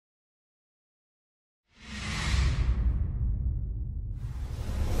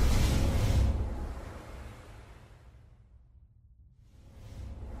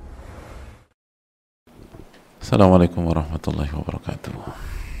Assalamualaikum warahmatullahi wabarakatuh.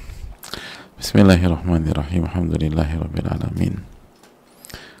 Bismillahirrahmanirrahim. Alhamdulillahirabbil alamin.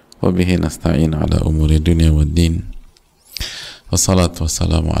 Wa bihi nasta'in ala umuri dunya waddin. Wassalatu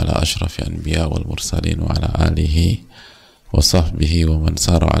wassalamu ala asyrafil anbiya wal mursalin wa ala alihi wa sahbihi wa man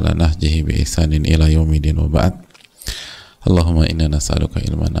sara ala nahjihi bi ihsanin ila yaumidin wa ba'd. Allahumma inna nas'aluka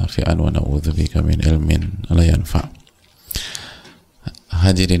ilman nafi'an wa na'udzubika min ilmin la yanfa'.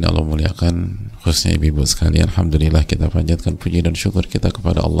 Hadirin Allah muliakan, khususnya ibu-ibu sekalian, alhamdulillah kita panjatkan puji dan syukur kita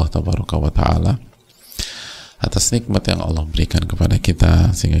kepada Allah Tabaraka wa Ta'ala atas nikmat yang Allah berikan kepada kita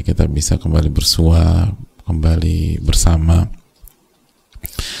sehingga kita bisa kembali bersua, kembali bersama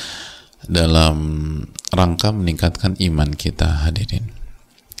dalam rangka meningkatkan iman kita, hadirin,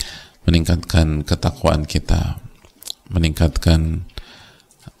 meningkatkan ketakwaan kita, meningkatkan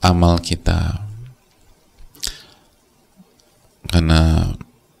amal kita. Karena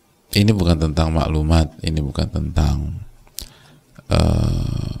ini bukan tentang maklumat, ini bukan tentang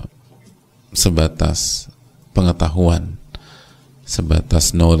sebatas pengetahuan,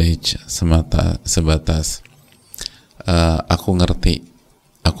 sebatas knowledge, sebatas aku ngerti,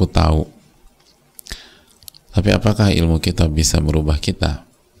 aku tahu. Tapi apakah ilmu kita bisa merubah kita?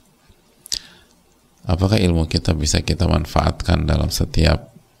 Apakah ilmu kita bisa kita manfaatkan dalam setiap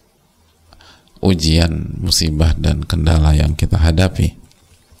ujian, musibah, dan kendala yang kita hadapi?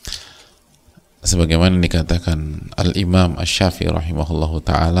 Sebagaimana dikatakan Al-Imam Asy-Syafi'i rahimahullahu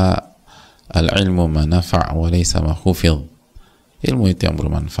ta'ala, al-ilmu ma nafa' wa laysa ma khufidh. Ilmu itu yang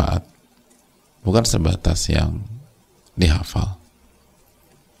bermanfaat, bukan sebatas yang dihafal.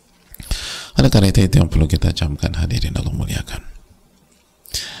 Oleh karena itu yang perlu kita camkan, hadirin Allah muliakan.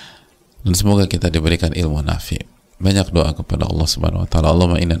 Dan semoga kita diberikan ilmu nafi'. Banyak doa kepada Allah Subhanahu wa Ta'ala.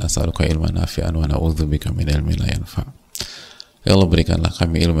 Allahumma inna nas'aluka ilman nafi'an wa na'udzubika min ilmin la yanfa'. Ya Allah, berikanlah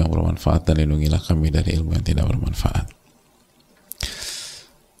kami ilmu yang bermanfaat dan lindungilah kami dari ilmu yang tidak bermanfaat.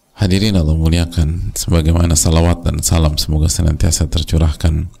 Hadirin Allah muliakan, sebagaimana salawat dan salam semoga senantiasa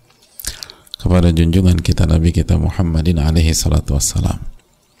tercurahkan kepada junjungan kita Nabi kita Muhammadin alaihi salatu wassalam,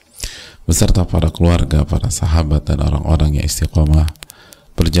 beserta para keluarga, para sahabat, dan orang-orang yang istiqomah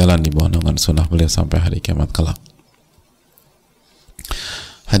berjalan di bawah naungan sunnah beliau sampai hari kiamat kelak.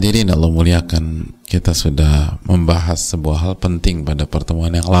 Hadirin Allah muliakan, kita sudah membahas sebuah hal penting pada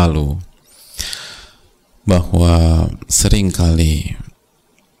pertemuan yang lalu, bahwa seringkali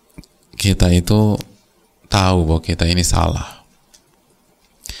kita itu tahu bahwa kita ini salah.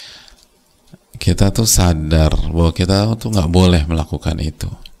 Kita tuh sadar bahwa kita tuh nggak boleh melakukan itu.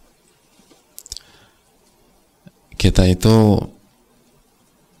 Kita itu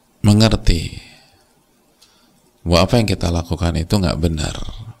mengerti bahwa apa yang kita lakukan itu nggak benar,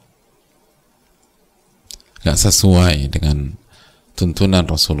 nggak sesuai dengan tuntunan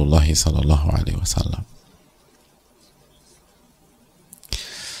Rasulullah Sallallahu Alaihi Wasallam.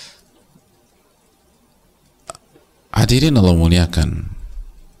 Hadirin Allah muliakan,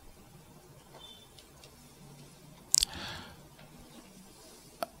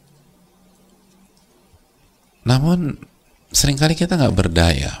 namun seringkali kita nggak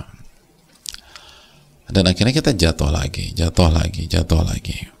berdaya. Dan akhirnya kita jatuh lagi.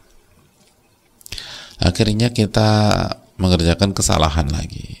 Akhirnya kita mengerjakan kesalahan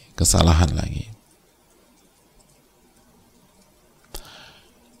lagi.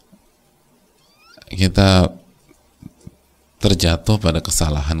 Kita terjatuh pada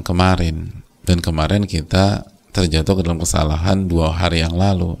kesalahan kemarin. Dan kemarin kita terjatuh ke dalam kesalahan 2 hari yang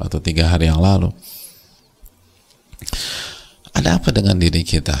lalu atau 3 hari yang lalu. Ada apa dengan diri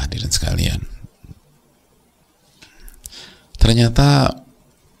kita, hadirin sekalian? Ternyata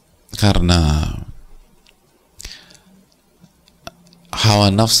karena hawa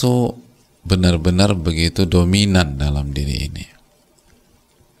nafsu benar-benar begitu dominan dalam diri ini.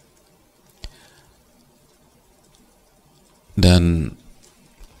 Dan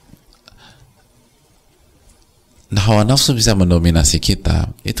hawa nafsu bisa mendominasi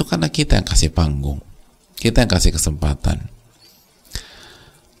kita, itu karena kita yang kasih panggung, kita yang kasih kesempatan.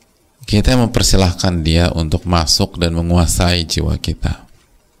 Kita mempersilahkan dia untuk masuk dan menguasai jiwa kita.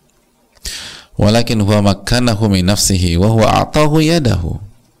 Walakin huwa makkanahu min nafsihi wa huwa a'tahu yadahu.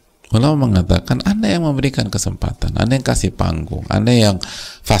 Ulama mengatakan Anda yang memberikan kesempatan, Anda yang kasih panggung, Anda yang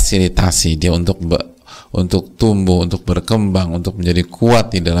fasilitasi dia untuk tumbuh, untuk berkembang, untuk menjadi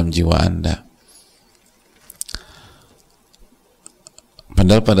kuat di dalam jiwa Anda.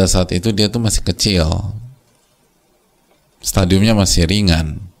 Padahal pada saat itu dia tuh masih kecil, stadiumnya masih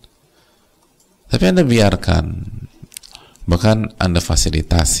ringan. Tapi Anda biarkan, bahkan Anda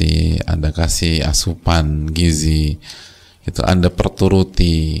fasilitasi, Anda kasih asupan gizi, itu Anda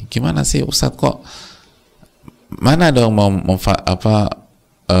perturuti. Gimana sih Ustadz, kok mana dong mau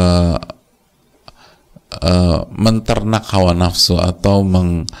menternak hawa nafsu atau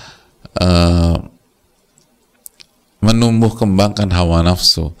menumbuh kembangkan hawa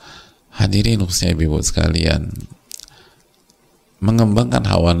nafsu. Hadirin khususnya ibu sekalian, mengembangkan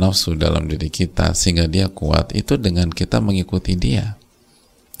hawa nafsu dalam diri kita sehingga dia kuat itu dengan kita mengikuti dia,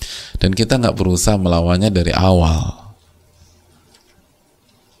 dan kita nggak berusaha melawannya dari awal.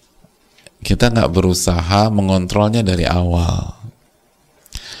 Kita nggak berusaha mengontrolnya dari awal.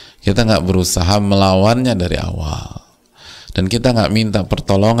 Kita nggak berusaha melawannya dari awal. Dan kita nggak minta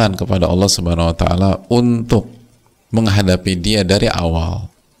pertolongan kepada Allah Subhanahu wa Ta'ala untuk menghadapi dia dari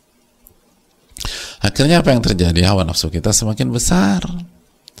awal. Akhirnya apa yang terjadi? Hawa nafsu kita semakin besar.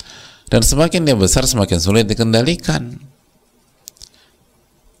 Dan semakin dia besar, semakin sulit dikendalikan.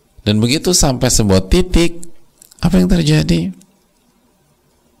 Dan begitu sampai sebuah titik, apa yang terjadi?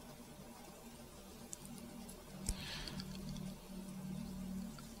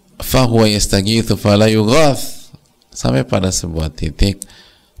 Fahuwa yastaghithu fala yughath, sampai pada sebuah titik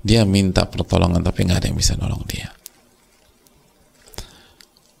dia minta pertolongan tapi nggak ada yang bisa nolong dia.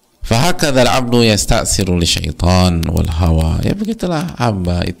 Fahakadzal abdu yasta'siru li syaitan wal hawa, ya begitulah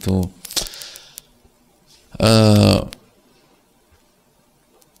hamba itu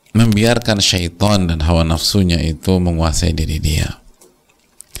membiarkan syaitan dan hawa nafsunya itu menguasai diri dia.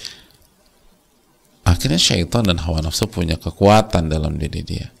 Akhirnya syaitan dan hawa nafsu punya kekuatan dalam diri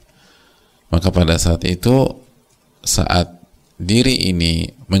dia. Maka pada saat itu, saat diri ini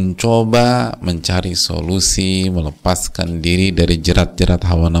mencoba mencari solusi, melepaskan diri dari jerat-jerat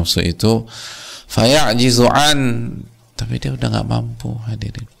hawa nafsu itu, faya'jizu an, tapi dia udah nggak mampu,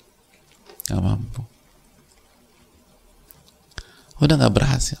 hadirin, nggak mampu, udah nggak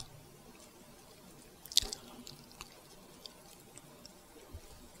berhasil.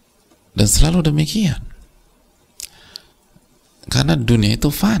 Dan selalu demikian, karena dunia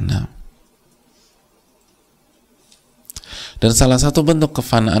itu fana. Dan salah satu bentuk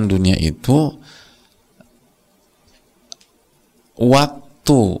kefanaan dunia itu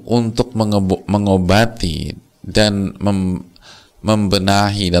waktu untuk mengobati dan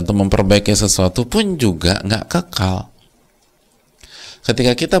membenahi dan atau memperbaiki sesuatu pun juga nggak kekal.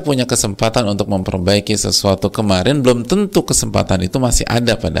 Ketika kita punya kesempatan untuk memperbaiki sesuatu kemarin, belum tentu kesempatan itu masih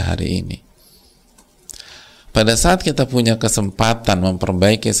ada pada hari ini. Pada saat kita punya kesempatan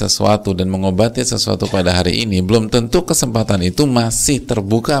memperbaiki sesuatu dan mengobati sesuatu pada hari ini, belum tentu kesempatan itu masih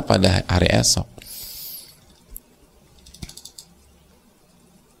terbuka pada hari esok.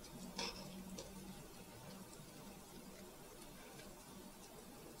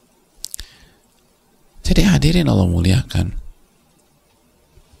 Jadi hadirin Allah muliakan,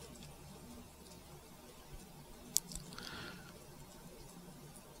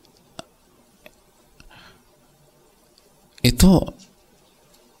 itu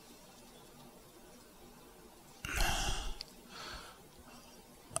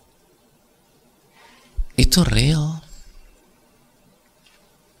real.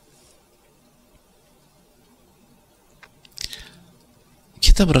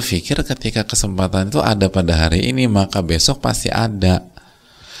 Kita berpikir ketika kesempatan itu ada pada hari ini, maka besok pasti ada.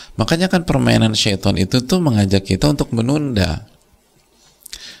 Makanya kan permainan syaitan itu tuh mengajak kita untuk menunda.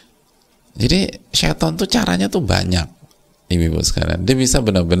 Jadi syaitan tuh caranya tuh banyak, ibu-ibu sekalian. Dia bisa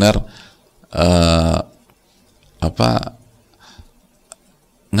benar-benar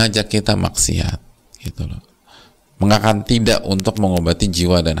ngajak kita maksiat, gitu loh. Mengatakan tidak untuk mengobati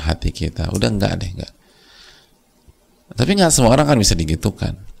jiwa dan hati kita. Udah enggak. Tapi nggak semua orang kan bisa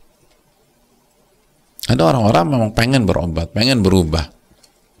digitukan. Ada orang-orang memang pengen berobat, pengen berubah,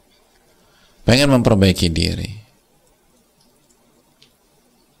 pengen memperbaiki diri.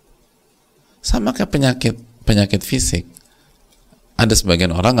 Sama kayak penyakit fisik. Ada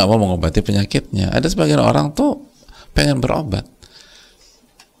sebagian orang nggak mau mengobati penyakitnya. Ada sebagian orang tuh pengen berobat.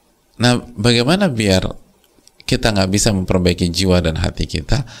 Nah, bagaimana biar kita nggak bisa memperbaiki jiwa dan hati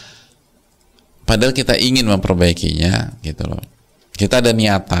kita, padahal kita ingin memperbaikinya, gitu loh. Kita ada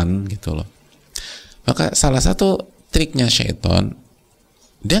niatan, gitu loh. Maka salah satu triknya syaitan,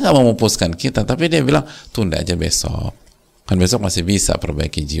 dia nggak memupuskan kita, tapi dia bilang tunda aja besok. Kan besok masih bisa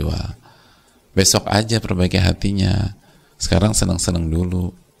perbaiki jiwa. Besok aja perbaiki hatinya. Sekarang senang-senang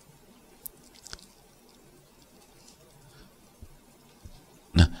dulu.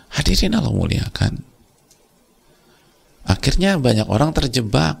 Nah, hadirin Allah muliakan. Akhirnya banyak orang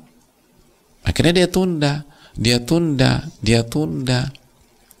terjebak. Akhirnya dia tunda.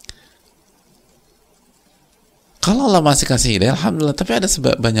 Kalau Allah masih kasih hidayah, alhamdulillah. Tapi ada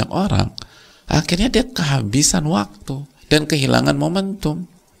banyak orang, akhirnya dia kehabisan waktu dan kehilangan momentum.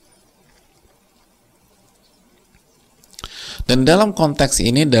 Dan dalam konteks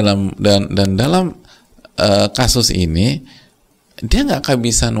ini, dan dalam kasus ini, dia nggak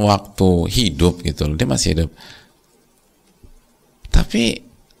kehabisan waktu hidup gitu loh, dia masih hidup. Tapi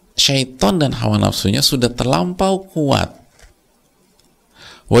syaitan dan hawa nafsunya sudah terlampau kuat.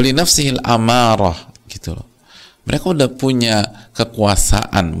 Wali nafsihil amarah gitu loh. Mereka udah punya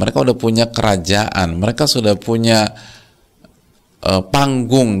kekuasaan, mereka udah punya kerajaan, mereka sudah punya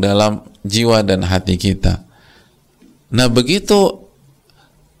panggung dalam jiwa dan hati kita. Nah, begitu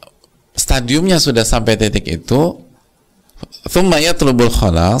stadiumnya sudah sampai titik itu, thumma yatlubul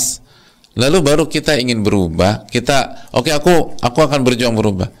khalas, lalu baru kita ingin berubah, kita oke, aku akan berjuang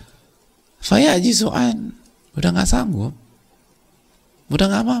berubah. Fayajizuan, udah nggak sanggup, udah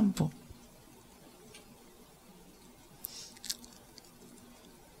nggak mampu.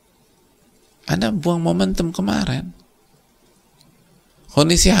 Anda buang momentum kemarin.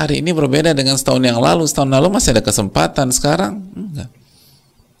 Kondisi hari ini berbeda dengan setahun yang lalu. Setahun lalu masih ada kesempatan, sekarang enggak.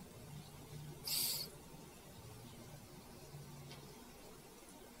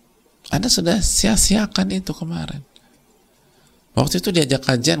 Anda sudah sia-siakan itu kemarin. Waktu itu diajak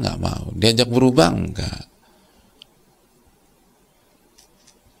kajian nggak mau, diajak berubah enggak.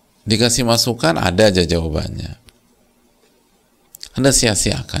 Dikasih masukan ada aja jawabannya. Anda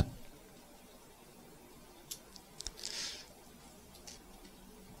sia-siakan.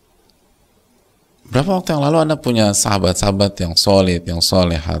 Berapa waktu yang lalu Anda punya sahabat-sahabat yang solid, yang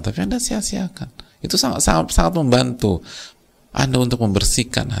soleha, tapi Anda sia-siakan. Itu sangat membantu Anda untuk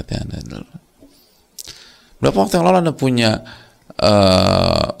membersihkan hati Anda. Berapa waktu yang lalu Anda punya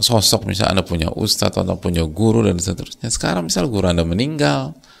sosok, misalnya Anda punya ustadz atau punya guru dan seterusnya. Sekarang misalnya guru Anda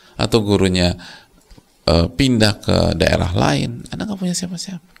meninggal atau gurunya pindah ke daerah lain, Anda nggak punya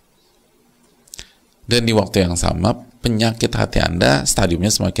siapa-siapa. Dan di waktu yang sama, penyakit hati Anda stadiumnya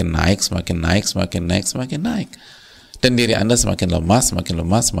semakin naik. Dan diri Anda semakin lemah.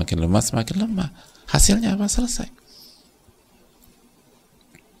 Hasilnya apa? Selesai.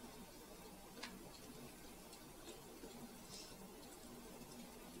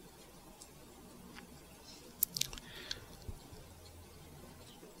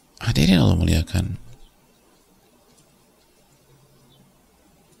 Hadirin Allah muliakan.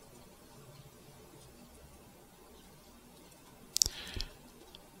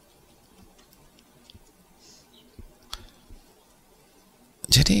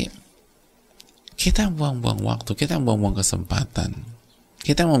 Jadi kita buang-buang waktu, kita buang-buang kesempatan,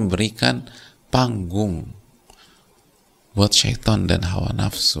 kita memberikan panggung buat syaitan dan hawa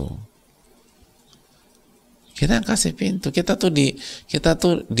nafsu. Kita kasih pintu. Kita tuh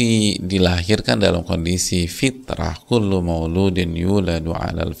dilahirkan dalam kondisi fitrah. Kullu mauludin yuladu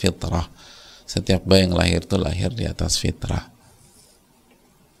 'alal fitrah. Setiap bayi yang lahir itu lahir di atas fitrah.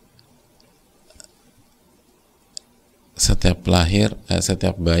 Setiap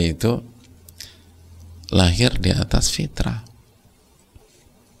bayi itu lahir di atas fitrah.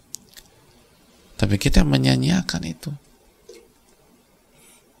 Tapi kita menyanyiakan itu.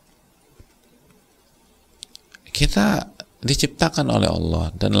 Kita diciptakan oleh Allah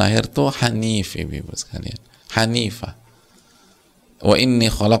dan lahir tuh hanif, ibu-ibu sekalian. Hanifah. Wa inni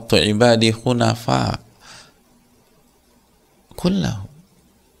khalaqtu ibadi hunafa. Kullahu.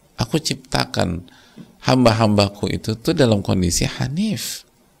 Aku ciptakan hamba-hambaku itu tuh dalam kondisi hanif.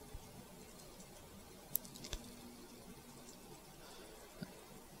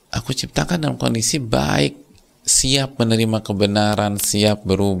 Aku ciptakan dalam kondisi baik, siap menerima kebenaran, siap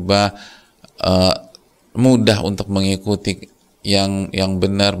berubah, mudah untuk mengikuti yang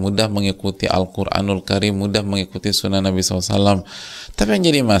benar, mudah mengikuti Al-Quranul Karim, mudah mengikuti sunnah Nabi SAW. Tapi yang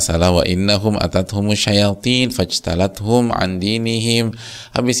jadi masalah, wa innahum atathumu syayatin fajtalathum an dinihim.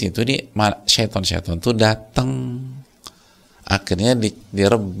 Habis itu syaitan-syaitan itu datang, akhirnya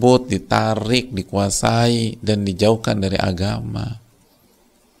direbut, ditarik, dikuasai dan dijauhkan dari agama.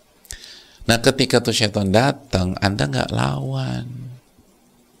 Nah, ketika tuh syaitan datang, Anda nggak lawan,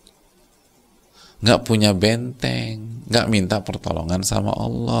 nggak punya benteng, nggak minta pertolongan sama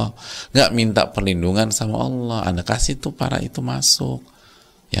Allah, nggak minta perlindungan sama Allah. Anda kasih tuh para itu masuk,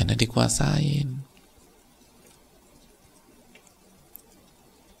 ya Anda dikuasain.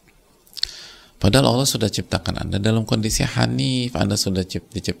 Padahal Allah sudah ciptakan Anda dalam kondisi hanif. Anda sudah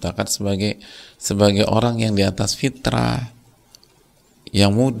diciptakan sebagai orang yang di atas fitrah,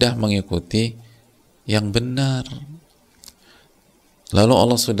 yang mudah mengikuti yang benar. Lalu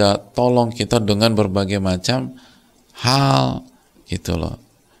Allah sudah tolong kita dengan berbagai macam hal gitu loh,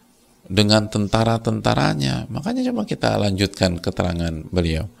 dengan tentara-tentaranya. Makanya coba kita lanjutkan keterangan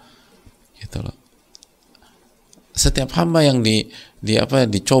beliau gitu loh. Setiap hamba yang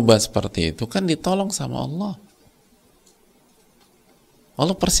dicoba seperti itu kan ditolong sama Allah.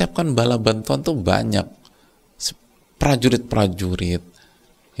 Allah persiapkan bala bantuan tuh banyak, prajurit-prajurit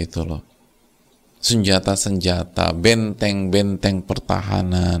gitu loh, senjata-senjata, benteng-benteng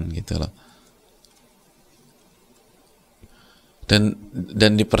pertahanan gitu loh,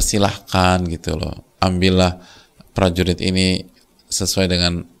 dan dipersilahkan gitu loh, ambillah prajurit ini sesuai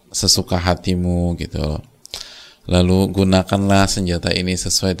dengan sesuka hatimu gitu loh, lalu gunakanlah senjata ini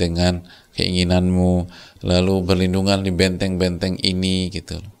sesuai dengan keinginanmu, lalu berlindungan di benteng-benteng ini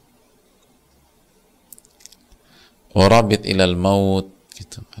gitu loh, warabit ilal maut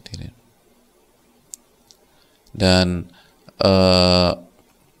gitu hadirin, dan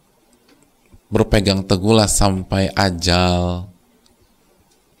berpegang teguhlah sampai ajal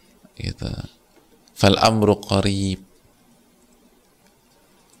gitu, fal amru qarib,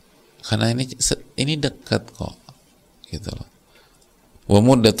 karena ini dekat kok gitu loh, wa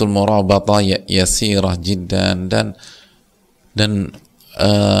muddatul murabata yasirah jiddan, dan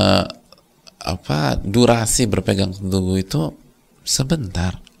durasi berpegang teguh itu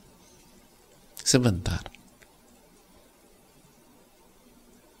sebentar.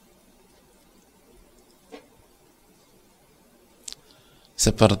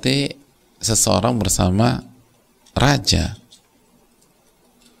 Seperti seseorang bersama raja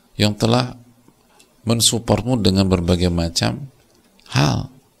yang telah mensupportmu dengan berbagai macam hal.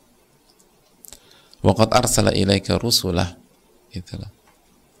 Waqad arsala ilaika rusulah, itulah.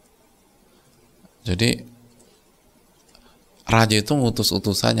 Jadi raja itu mengutus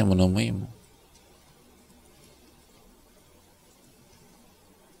utusannya menemuimu.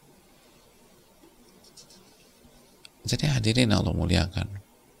 Jadi hadirin Allah muliakan,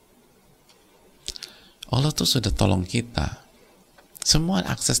 Allah tuh sudah tolong kita. Semua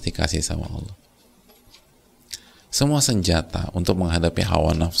akses dikasih sama Allah. Semua senjata untuk menghadapi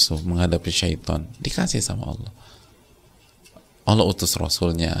hawa nafsu, menghadapi syaitan, dikasih sama Allah. Allah utus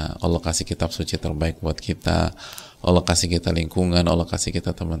Rasulnya, Allah kasih kitab suci terbaik buat kita, Allah kasih kita lingkungan, Allah kasih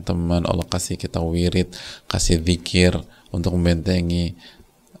kita teman-teman, Allah kasih kita wirid, kasih zikir untuk membentengi.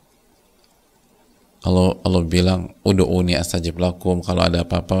 Allah bilang, udu'uni astajib lakum, kalau ada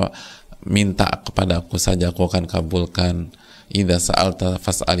apa-apa minta kepada aku saja, aku akan kabulkan. Idza sa'alta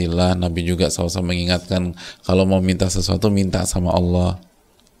fas'alillah. Nabi juga SAW mengingatkan, kalau mau minta sesuatu minta sama Allah.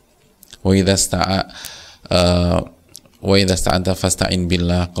 Wa idza sta'anta fasta'in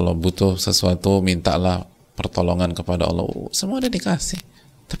billah. Kalau butuh sesuatu mintalah pertolongan kepada Allah. Semua udah dikasih,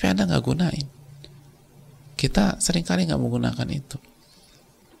 tapi Anda nggak gunain. Kita seringkali nggak menggunakan itu.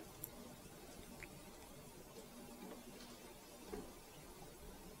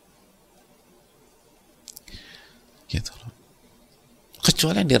 Gitu loh.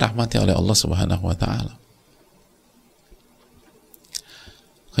 Kecuali yang dirahmati oleh Allah Subhanahu wa ta'ala.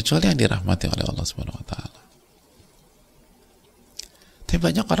 Kecuali yang dirahmati oleh Allah Subhanahu wa ta'ala. Tapi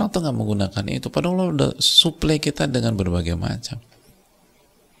banyak orang tuh nggak menggunakan itu, padahal Allah udah suplai kita dengan berbagai macam.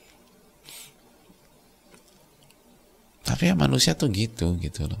 Tapi ya manusia tuh gitu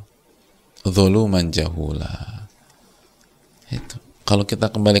loh. Dzuluman jahula. Itu. Kalau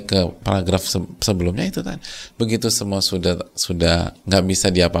kita kembali ke paragraf sebelumnya itu kan, begitu semua sudah nggak bisa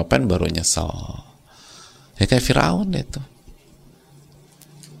diapa-apain baru nyesel. Ya kayak Firaun itu.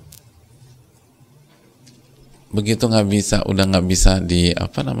 Begitu udah nggak bisa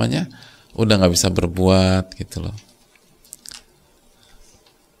udah nggak bisa berbuat gitu loh.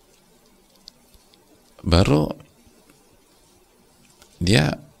 Baru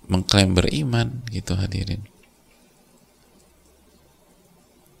dia mengklaim beriman gitu hadirin.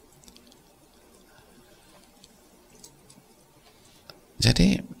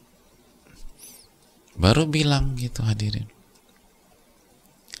 Jadi baru bilang gitu hadirin.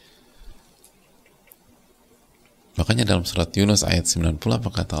 Makanya dalam surat Yunus ayat 90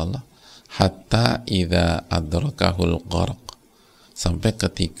 apa kata Allah? Hatta idza adrakahul gharq, sampai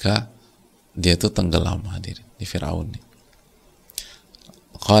ketika dia itu tenggelam hadirin di Firaun.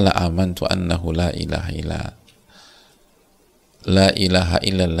 Qala amantu annahu la ilaha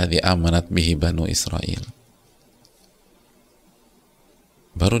illa alladhi amanat bihi banu Israil.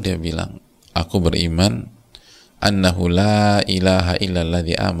 Baru dia bilang, aku beriman annahu la ilaha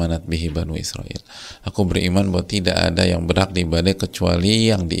illalladzi amanat bihi banu Israil. Aku beriman bahwa tidak ada yang berhak diibadai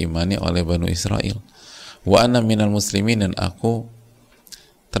kecuali yang diimani oleh banu Israil. Wa ana minal muslimin, dan aku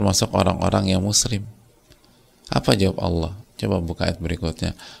termasuk orang-orang yang muslim. Apa jawab Allah? Coba buka ayat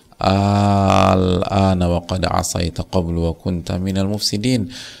berikutnya. Al-ana wa qad asaita qablu wa kunta minal mufsidin.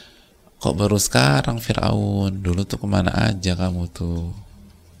 Kok baru sekarang Fir'aun? Dulu tuh kemana aja kamu tuh?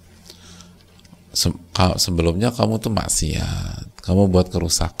 Sebelumnya kamu tuh maksiat, kamu buat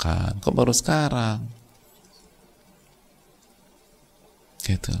kerusakan, kok baru sekarang?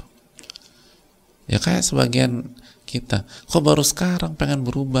 gitu. Ya kayak sebagian kita, kok baru sekarang pengen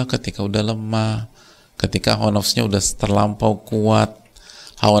berubah ketika udah lemah, ketika hawa nafsunya udah terlampau kuat,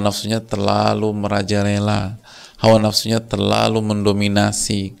 hawa nafsunya terlalu merajalela, hawa nafsunya terlalu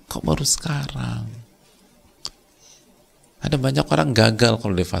mendominasi, kok baru sekarang? Ada banyak orang gagal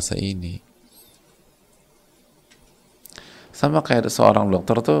kalau di fase ini. Sama kayak seorang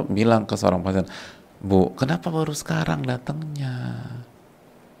dokter tuh bilang ke seorang pasien, Bu, kenapa baru sekarang datangnya?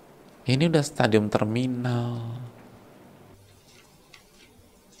 Ini udah stadium terminal.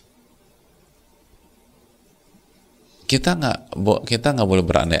 Kita nggak boleh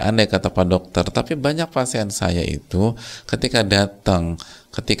berandai-andai, kata Pak Dokter. Tapi banyak pasien saya itu ketika datang,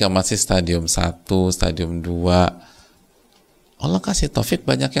 ketika masih stadium 1, stadium 2, Allah kasih taufik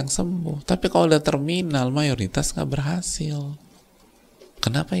banyak yang sembuh. Tapi kalau udah terminal, mayoritas nggak berhasil.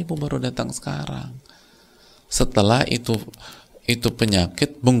 Kenapa ibu baru datang sekarang? Setelah itu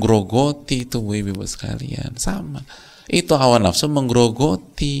penyakit menggerogoti tubuh ibu sekalian. Sama. Itu hawa nafsu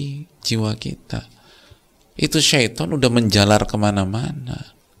menggerogoti jiwa kita. Itu syaitan udah menjalar kemana-mana.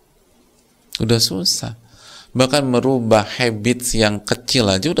 Udah susah. Bahkan merubah habits yang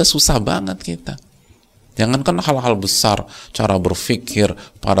kecil aja udah susah banget kita. Jangankan hal-hal besar, cara berpikir,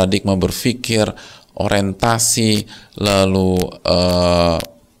 paradigma berpikir, orientasi, lalu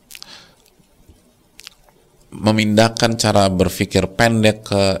memindahkan cara berpikir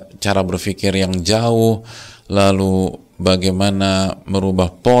pendek ke cara berpikir yang jauh, lalu bagaimana merubah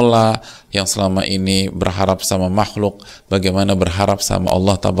pola yang selama ini berharap sama makhluk, bagaimana berharap sama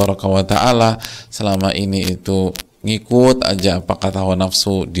Allah Tabaraka wa Ta'ala, selama ini itu ngikut aja apa kata hawa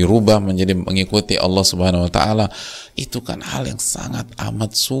nafsu, dirubah menjadi mengikuti Allah Subhanahu wa Ta'ala. Itu kan hal yang sangat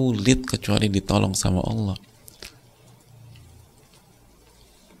amat sulit kecuali ditolong sama Allah.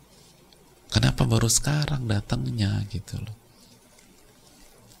 Kenapa baru sekarang datangnya gitu loh?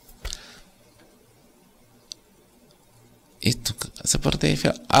 Itu seperti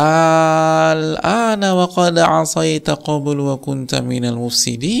al-ana wa qad asaita qabl wa kunta minal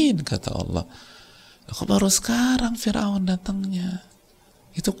mufsidin, kata Allah. Kok baru sekarang Firaun datangnya?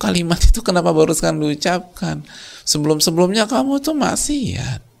 Itu kalimat itu kenapa baru sekarang diucapkan? Sebelum-sebelumnya kamu tuh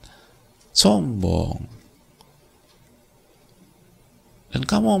maksiat, sombong, dan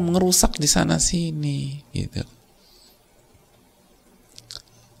kamu ngerusak di sana sini gitu.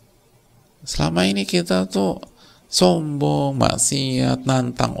 Selama ini kita tuh sombong, maksiat,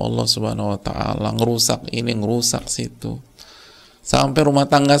 nantang Allah Subhanahu wa Ta'ala, ngerusak ini, ngerusak situ, sampai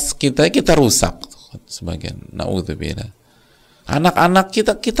rumah tangga kita rusak sebagian. Naudzubillah. Anak-anak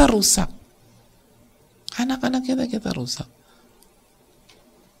kita rusak. Anak-anak kita rusak.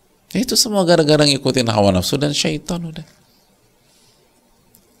 Itu semua gara-gara ngikutin hawa nafsu dan syaitan udah.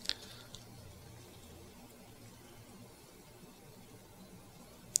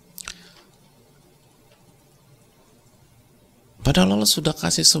 Padahal Allah sudah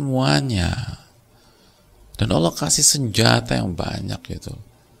kasih semuanya. Dan Allah kasih senjata yang banyak gitu.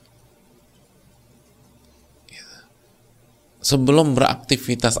 Sebelum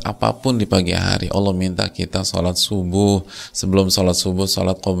beraktivitas apapun di pagi hari, Allah minta kita sholat subuh. Sebelum sholat subuh,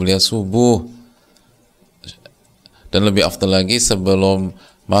 sholat qobliyah subuh. Dan lebih afdal lagi, sebelum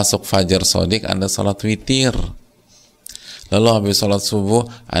masuk fajar shodiq, Anda sholat witir. Lalu habis sholat subuh,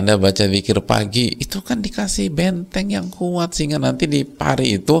 Anda baca dzikir pagi. Itu kan dikasih benteng yang kuat, sehingga nanti di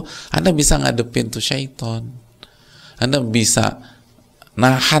hari itu Anda bisa ngadepin tuh syaitan. Anda bisa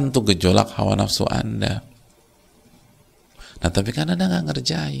nahan tuh gejolak hawa nafsu Anda. Nah tapi kan Anda nggak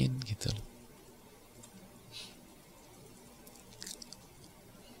ngerjain gitu.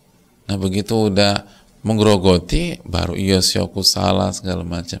 Nah begitu udah menggerogoti, baru iya sih aku salah segala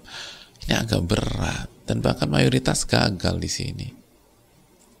macam. Ini agak berat dan bahkan mayoritas gagal di sini.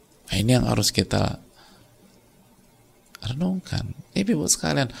 Nah ini yang harus kita renungkan. Ibu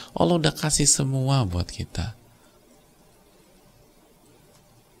sekalian, Allah udah kasih semua buat kita.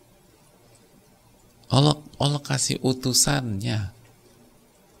 Allah kasih utusannya,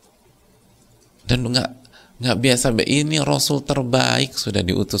 dan nggak biasa. Ini Rasul terbaik sudah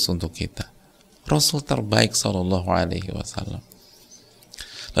diutus untuk kita, Rasul terbaik Sallallahu Alaihi Wasallam.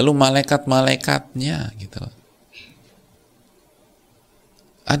 Lalu malaikat-malaikatnya gitu.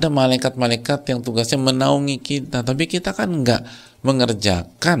 Ada malaikat-malaikat yang tugasnya menaungi kita, tapi kita kan nggak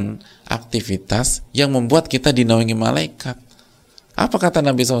mengerjakan aktivitas yang membuat kita dinaungi malaikat. Apa kata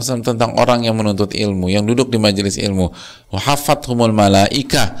Nabi SAW tentang orang yang menuntut ilmu, yang duduk di majelis ilmu? Wahafathumul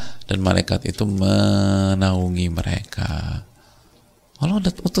malaika, dan malaikat itu menaungi mereka. Allah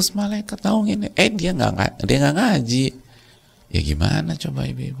udah utus malaikat naungin. Dia nggak ngaji. Ya gimana coba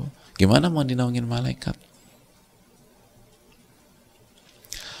ibu-ibu? Gimana mau dinaungin malaikat?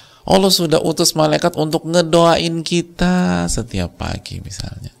 Allah sudah utus malaikat untuk ngedoain kita setiap pagi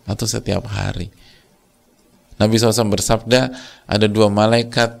misalnya, atau setiap hari. Nabi SAW bersabda, ada 2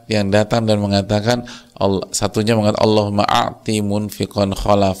 malaikat yang datang dan mengatakan, satunya mengatakan, Allahumma a'ti munfiqan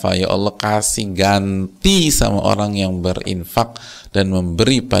khalafa, ya Allah kasih ganti sama orang yang berinfak dan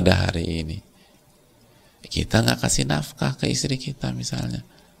memberi pada hari ini. Kita nggak kasih nafkah ke istri kita misalnya,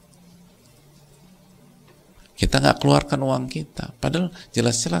 kita nggak keluarkan uang kita, padahal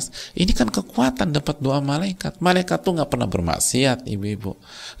jelas-jelas ini kan kekuatan dapat doa malaikat. Malaikat tuh nggak pernah bermaksiat, ibu-ibu,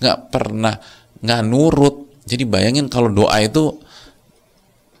 nggak nurut. Jadi bayangin kalau doa itu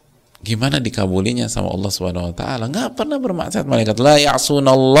gimana dikabulinya sama Allah Subhanahu wa taala. Nggak pernah bermaksiat malaikat. La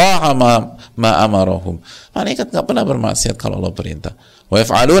ya'sunallaha ma amarahum. Malaikat nggak pernah bermaksiat kalau Allah perintah. Wa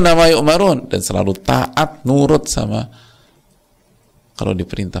yaf'aluna ma yu'marun, dan selalu taat nurut sama kalau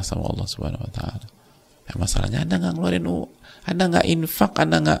diperintah sama Allah Subhanahu wa taala. Ya, masalahnya Anda nggak ngeluarin, Anda nggak infak,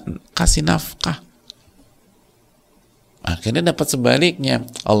 Anda nggak kasih nafkah. Akhirnya dapat sebaliknya.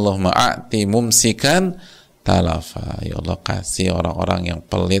 Allahumma a'ti mumsikan talafa, ya Allah kasih orang-orang yang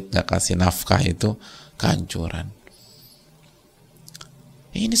pelit gak kasih nafkah itu kehancuran.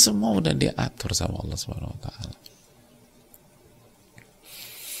 Ini semua udah diatur sama Allah Subhanahu wa taala.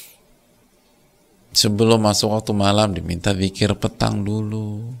 Sebelum masuk waktu malam diminta zikir petang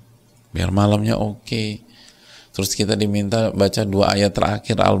dulu biar malamnya oke. Terus kita diminta baca 2 ayat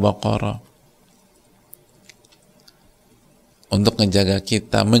terakhir Al-Baqarah untuk ngejaga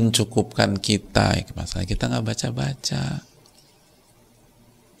kita, mencukupkan kita. Masalah kita nggak baca-baca.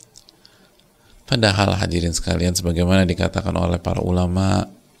 Padahal hadirin sekalian, sebagaimana dikatakan oleh para ulama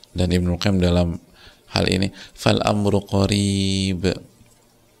dan Ibnu Qayyim dalam hal ini, fal amru qarib.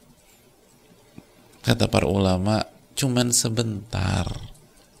 Kata para ulama, cuman sebentar.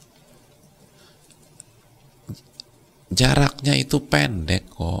 Jaraknya itu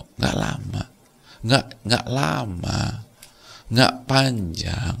pendek kok, nggak lama, nggak lama. Nggak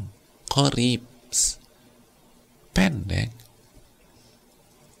panjang, qarips, pendek.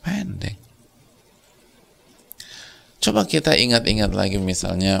 Coba kita ingat-ingat lagi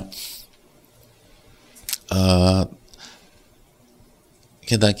misalnya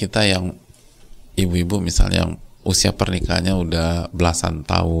kita yang ibu-ibu misalnya yang usia pernikahannya udah belasan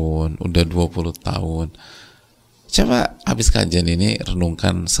tahun, udah 20 tahun. Coba habis kajian ini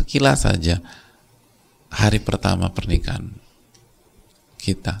renungkan sekilas saja hari pertama pernikahan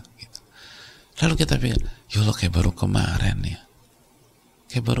kita gitu. Lalu kita pikir, ya Allah kayak baru kemarin ya,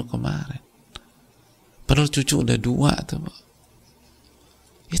 kayak baru kemarin, padahal cucu udah 2 tuh,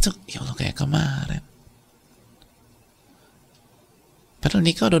 itu ya Allah kayak kemarin, padahal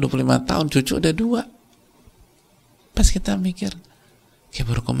nikah udah 25 tahun, cucu udah 2. Pas kita mikir kayak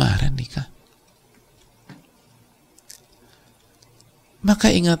baru kemarin nikah.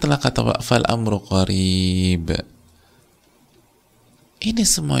 Maka ingatlah kata fal amru qarib. Ini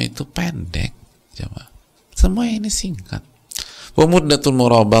semua itu pendek, jemaah. Semua ini singkat. Wa muddatul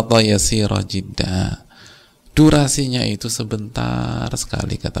murabata yasira jidda. Durasinya itu sebentar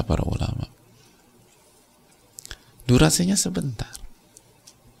sekali kata para ulama. Durasinya sebentar.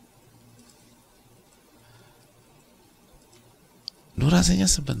 Durasinya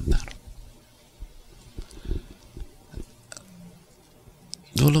sebentar.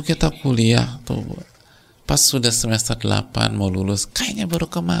 Dulu kita kuliah tuh, pas sudah semester 8 mau lulus, kayaknya baru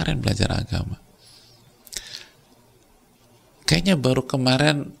kemarin belajar agama. Kayaknya baru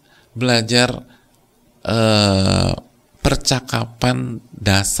kemarin belajar percakapan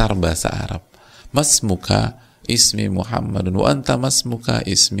dasar bahasa Arab. Masmuka ismi Muhammadun wa anta masmuka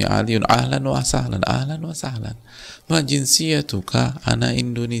ismi Aliun, ahlan wa sahlan, ahlan wa sahlan. Ma jinsiyatuka, ana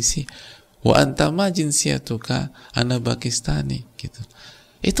Indonesia, wa anta ma jinsiyatuka, ana Pakistani, gitu.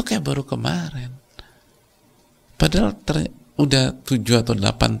 Itu kayak baru kemarin. Padahal udah 7 atau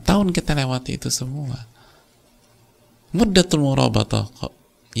 8 tahun kita lewati itu semua. Muddatul murabatah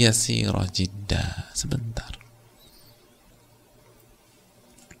yasirah jidda, sebentar.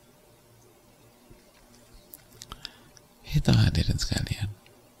 Itu hadirin sekalian.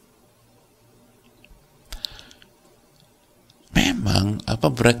 Memang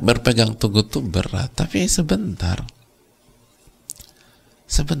berpegang teguh itu berat, tapi sebentar.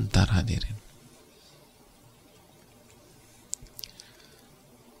 Sebentar hadirin.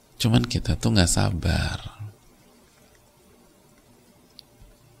 Cuman kita tuh nggak sabar.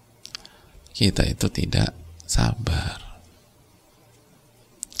 Kita itu tidak sabar.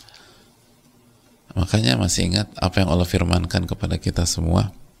 Makanya masih ingat apa yang Allah firmankan kepada kita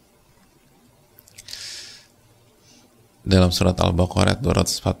semua dalam surat Al-Baqarah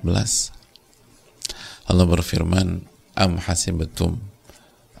 214. Allah berfirman, am hasibatum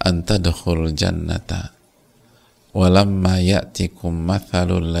an tadkhulul jannata walamma ya'tikum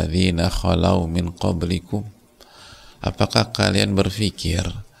mathalul ladzina khalau min qablikum. Apakah kalian berpikir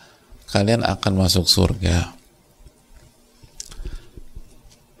kalian akan masuk surga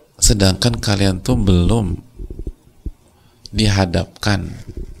sedangkan kalian tuh belum dihadapkan,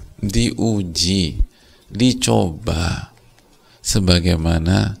 diuji, dicoba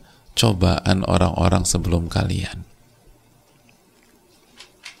sebagaimana cobaan orang-orang sebelum kalian.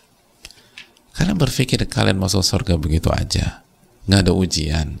 Kalian berpikir kalian masuk surga begitu aja, nggak ada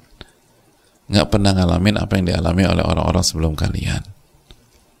ujian, nggak pernah ngalamin apa yang dialami oleh orang-orang sebelum kalian.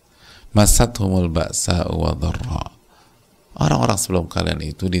 Masathumul ba'sa wa dharra. Orang-orang sebelum kalian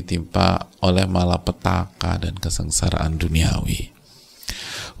itu ditimpa oleh malapetaka dan kesengsaraan duniawi.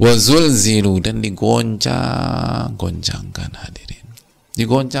 Wa zulzilu, dan digoncang-goncangkan, hadirin.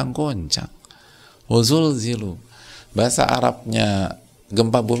 Digoncang-goncang. Wa zulzilu. Bahasa Arabnya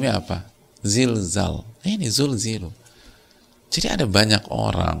gempa bumi apa? Zilzal. Ini zulzilu. Jadi ada banyak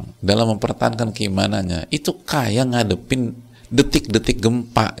orang dalam mempertahankan keimanannya itu kayak ngadepin detik-detik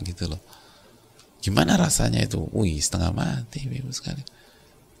gempa gitu loh. Gimana rasanya itu? Wih, setengah mati, Ibu sekali.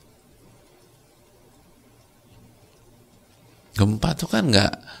 Gempa itu kan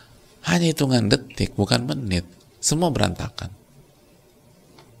nggak hanya hitungan detik, bukan menit. Semua berantakan.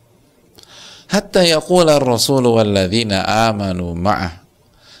 Hatta yaqula ar-rasul walladzina amanu ma'ah.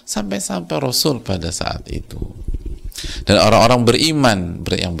 Sampai-sampai Rasul pada saat itu dan orang-orang beriman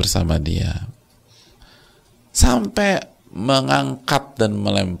yang bersama dia sampai mengangkat dan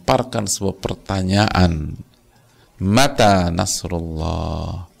melemparkan sebuah pertanyaan, mata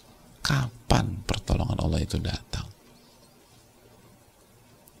nasrullah, kapan pertolongan Allah itu datang?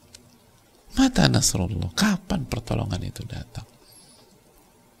 Mata nasrullah, kapan pertolongan itu datang?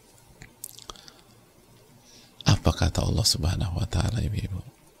 Apa kata Allah Subhanahu wa ta'ala, ibu-ibu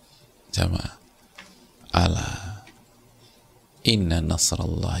jamaah? Ala inna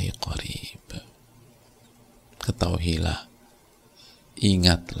nasrallahi qarib. Ketahuilah,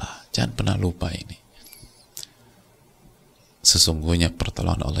 ingatlah, jangan pernah lupa ini. Sesungguhnya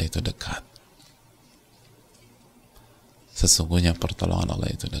pertolongan Allah itu dekat. Sesungguhnya pertolongan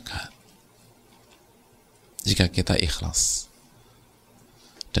Allah itu dekat. Jika kita ikhlas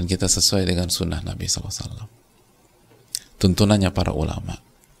dan kita sesuai dengan sunnah Nabi SAW, tuntunannya para ulama,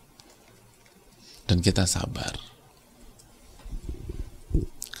 dan kita sabar,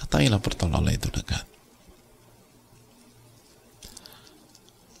 ketahuilah pertolongan Allah itu dekat.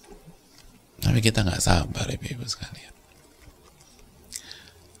 Tapi kita nggak sabar, ibu-ibu sekalian.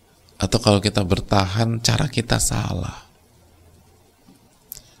 Atau kalau kita bertahan, cara kita salah.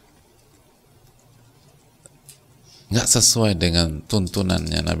 Nggak sesuai dengan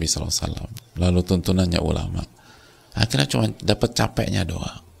tuntunannya Nabi SAW, lalu tuntunannya ulama. Akhirnya cuma dapat capeknya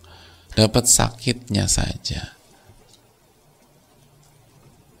doang, dapat sakitnya saja.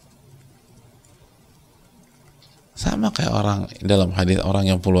 Sama kayak orang dalam hadis, orang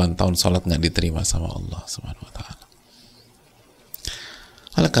yang puluhan tahun sholat nggak diterima sama Allah Subhanahu wa ta'ala.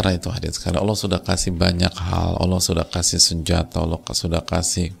 Oleh karena itu hadis sekali, Allah sudah kasih banyak hal, Allah sudah kasih senjata, Allah sudah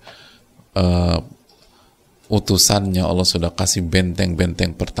kasih utusannya, Allah sudah kasih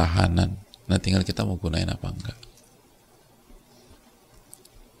benteng-benteng pertahanan. Nah, tinggal kita mau gunain apa enggak.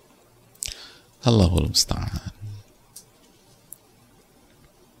 Allahul musta'an.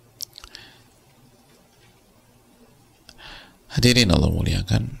 Hadirin Allah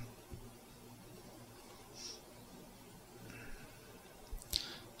muliakan,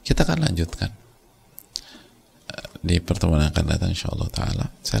 kita akan lanjutkan di pertemuan yang akan datang insyaallah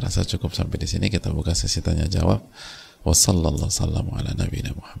taala. Saya rasa cukup sampai di sini. Kita buka sesi tanya jawab. Wassallallahu wasallam ala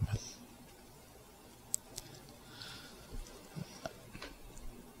nabiyina Muhammad.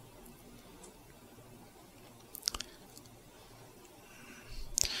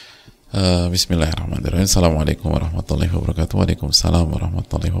 Bismillahirrahmanirrahim. Assalamualaikum warahmatullahi wabarakatuh. Waalaikumsalam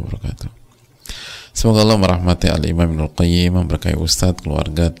warahmatullahi wabarakatuh. Semoga Allah merahmati Al-Imam Ibnul Qayyim, memberkahi Ustadz,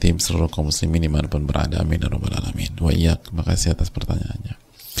 keluarga, tim, seluruh kaum muslimin dimanapun berada. Amin ya rabbal alamin. Wa iyyak. Terima kasih atas pertanyaannya.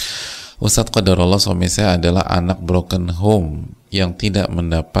 Ustadz, qadarullah, suami saya adalah anak broken home yang tidak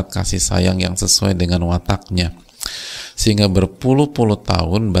mendapat kasih sayang yang sesuai dengan wataknya, sehingga berpuluh-puluh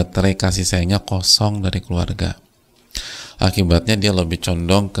tahun baterai kasih sayangnya kosong dari keluarga. Akibatnya dia lebih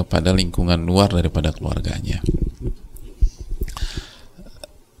condong kepada lingkungan luar daripada keluarganya.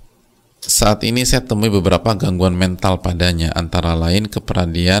 Saat ini saya temui beberapa gangguan mental padanya, antara lain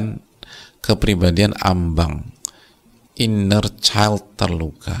kepribadian ambang, inner child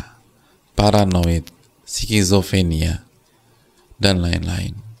terluka, paranoid, skizofrenia, dan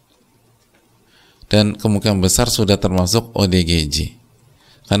lain-lain. Dan kemungkinan besar sudah termasuk ODGJ,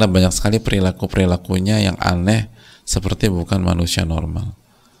 Karena banyak sekali perilaku-perilakunya yang aneh, seperti bukan manusia normal.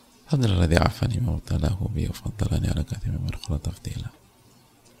 Alhamdulillah afani wa talahu bi fadlani ala katsiri min tafdila.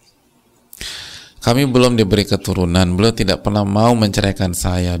 Kami belum diberi keturunan, beliau tidak pernah mau menceraikan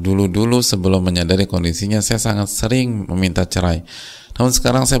saya. Dulu-dulu sebelum menyadari kondisinya, saya sangat sering meminta cerai. Namun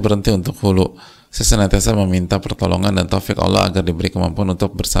sekarang saya berhenti untuk hulu. Saya senantiasa meminta pertolongan dan taufik Allah agar diberi kemampuan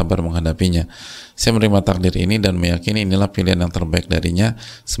untuk bersabar menghadapinya. Saya menerima takdir ini dan meyakini inilah pilihan yang terbaik darinya,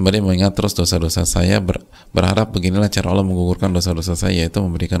 sembari mengingat terus dosa-dosa saya, berharap beginilah cara Allah menggugurkan dosa-dosa saya, yaitu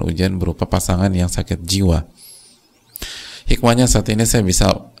memberikan ujian berupa pasangan yang sakit jiwa. Hikmahnya saat ini saya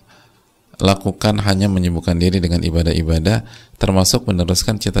bisa lakukan hanya menyibukkan diri dengan ibadah-ibadah, termasuk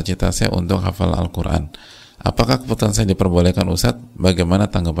meneruskan cita-cita saya untuk hafal Al-Quran. Apakah keputusan saya diperbolehkan Ustadz? Bagaimana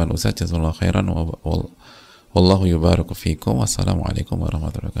tanggapan Ustadz? Jazakallahu khairan. Wallahu yubaraku fikum. Wassalamualaikum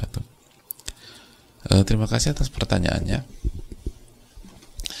warahmatullahi wabarakatuh. Terima kasih atas pertanyaannya.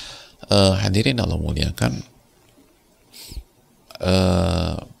 Hadirin Allah muliakan.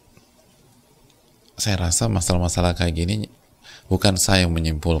 Saya rasa masalah-masalah kayak gini bukan saya yang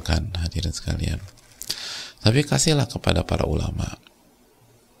menyimpulkan, hadirin sekalian. Tapi kasihlah kepada para ulama.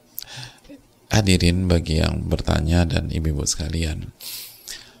 Hadirin bagi yang bertanya dan ibu-ibu sekalian,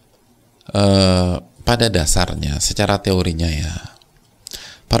 pada dasarnya secara teorinya ya,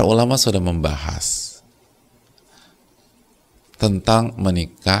 para ulama sudah membahas tentang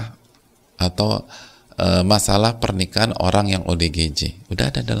menikah atau masalah pernikahan orang yang ODGJ. Udah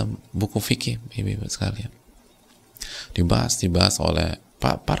ada dalam buku fikih, ibu-ibu sekalian. Dibahas oleh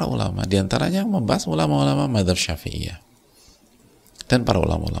para ulama, diantaranya membahas ulama-ulama madzhab Syafi'iyah dan para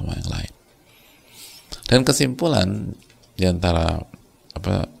ulama-ulama yang lain. Dan kesimpulan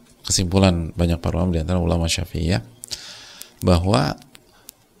kesimpulan banyak para ulama, diantara ulama Syafi'iyah, bahwa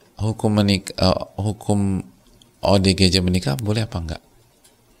hukum ODGJ menikah boleh apa enggak?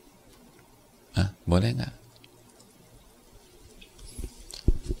 Boleh enggak?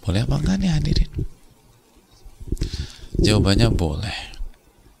 Boleh apa enggak nih hadirin? Jawabannya boleh.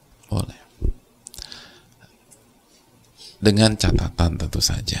 Boleh. Dengan catatan tentu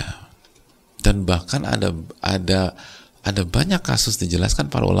saja. Dan bahkan ada banyak kasus dijelaskan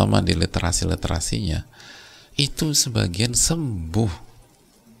para ulama di literasi-literasinya, itu sebagian sembuh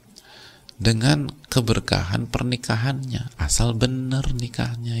dengan keberkahan pernikahannya, asal benar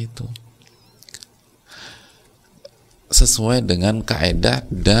nikahnya itu sesuai dengan kaedah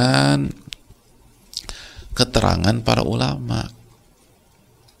dan keterangan para ulama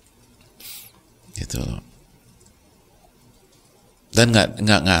gitu. Dan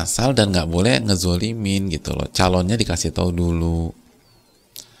nggak ngasal dan nggak boleh ngezolimin gitu loh. Calonnya dikasih tahu dulu,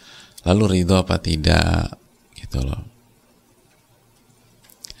 lalu ridho apa tidak gitu loh.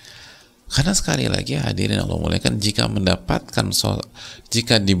 Karena sekali lagi hadirin Allah muliakan,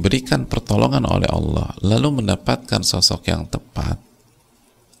 jika diberikan pertolongan oleh Allah lalu mendapatkan sosok yang tepat,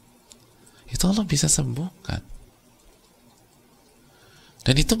 itu Allah bisa sembuhkan.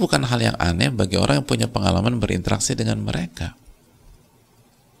 Dan itu bukan hal yang aneh bagi orang yang punya pengalaman berinteraksi dengan mereka.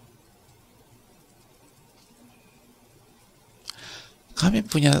 Kami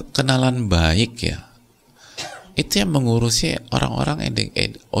punya kenalan baik ya, itu yang mengurusi orang-orang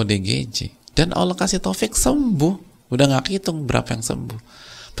ODGJ, dan Allah kasih taufik sembuh. Udah nggak hitung berapa yang sembuh,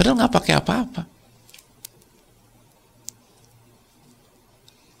 padahal nggak pakai apa-apa.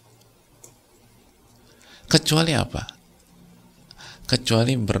 Kecuali apa?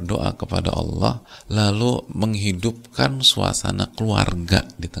 Kecuali berdoa kepada Allah lalu menghidupkan suasana keluarga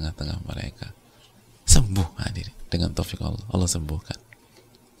di tengah-tengah mereka. Sembuh hadirin, dengan taufik Allah, Allah sembuhkan.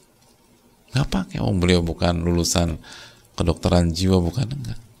 Nggak pakai, beliau bukan lulusan kedokteran jiwa, bukan,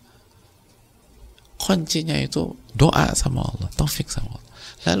 enggak. Kuncinya itu doa sama Allah, taufik sama Allah,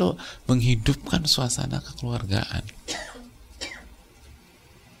 lalu menghidupkan suasana kekeluargaan.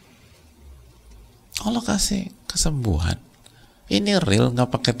 Allah kasih kesembuhan. Ini real,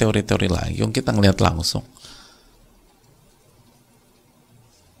 nggak pakai teori-teori lagi, yang kita ngelihat langsung.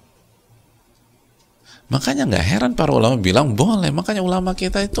 Makanya nggak heran para ulama bilang boleh. Makanya ulama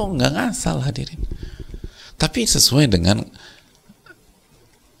kita itu nggak ngasal hadirin, tapi sesuai dengan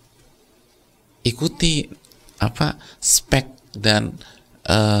ikuti spek dan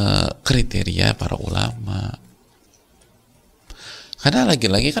kriteria para ulama. Karena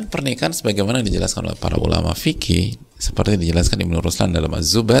lagi-lagi kan pernikahan sebagaimana dijelaskan oleh para ulama fikih, seperti dijelaskan Ibnu Ruslan dalam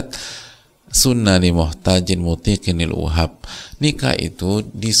Az-Zubat, sunnah li muhtajin mutiqinil uhab. Nikah itu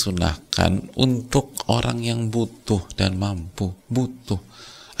disunahkan untuk orang yang butuh dan mampu. Butuh,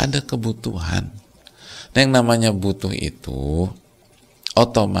 ada kebutuhan. Nah, yang namanya butuh itu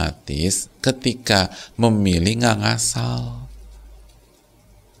otomatis ketika memilih nggak ngasal.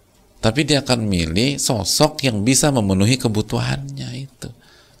 Tapi dia akan milih sosok yang bisa memenuhi kebutuhannya itu.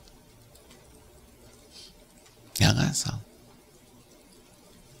 Yang asal.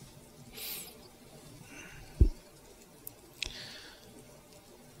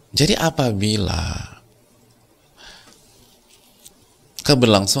 Jadi apabila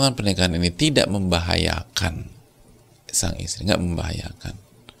keberlangsungan pernikahan ini tidak membahayakan sang istri, nggak membahayakan,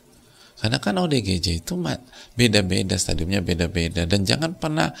 karena kan ODGJ itu beda-beda, stadiumnya beda-beda, dan jangan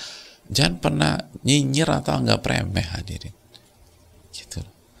pernah nyinyir atau anggap remeh, hadirin, gitu.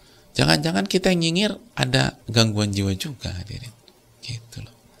 Jangan-jangan kita yang nyinyir ada gangguan jiwa juga, hadirin, gitu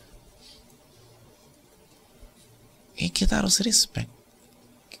loh. Kita harus respect,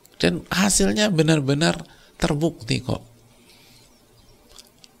 dan hasilnya benar-benar terbukti kok.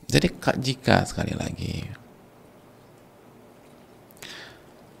 Jadi jika sekali lagi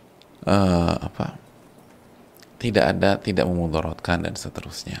tidak memudaratkan dan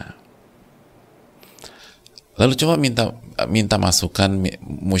seterusnya, lalu coba minta masukan,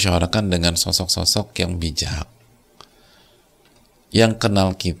 musyawarahkan dengan sosok-sosok yang bijak, yang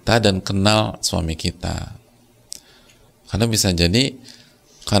kenal kita dan kenal suami kita. Karena bisa jadi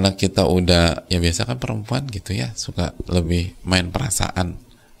karena kita udah, ya biasa kan perempuan gitu ya, suka lebih main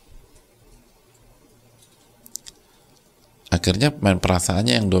perasaan. Akhirnya main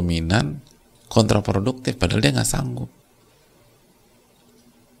perasaannya yang dominan, kontraproduktif, padahal dia nggak sanggup.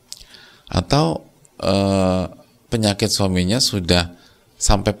 Atau penyakit suaminya sudah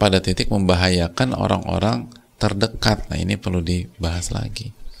sampai pada titik membahayakan orang-orang terdekat. Nah, ini perlu dibahas lagi.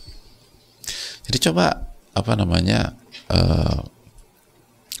 Jadi coba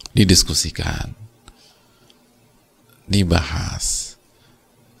didiskusikan, dibahas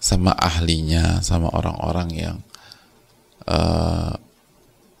sama ahlinya, sama orang-orang yang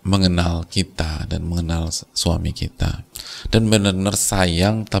mengenal kita dan mengenal suami kita, dan benar-benar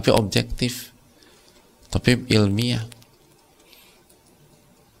sayang tapi objektif, tapi ilmiah,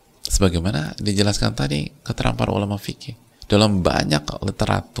 sebagaimana dijelaskan tadi keterangan para ulama fikih dalam banyak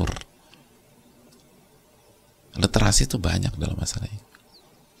literatur. Literasi itu banyak dalam masalah ini.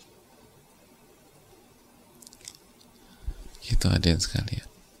 Gitu, hadirin sekalian.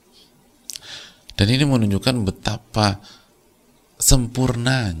 Dan ini menunjukkan betapa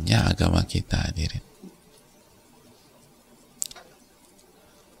sempurnanya agama kita, hadirin.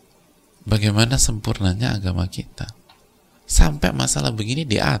 Bagaimana sempurnanya agama kita, sampai masalah begini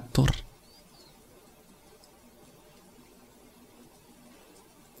diatur.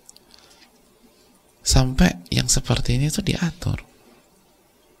 Sampai yang seperti ini tuh diatur.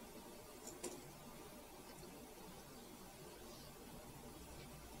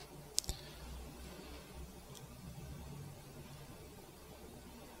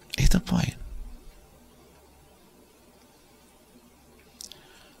 Itu poin.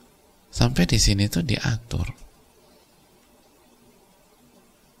 Sampai di sini tuh diatur.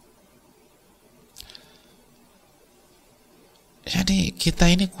 Jadi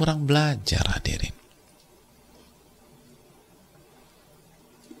kita ini kurang belajar, hadirin.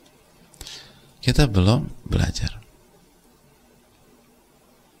 Kita belum belajar.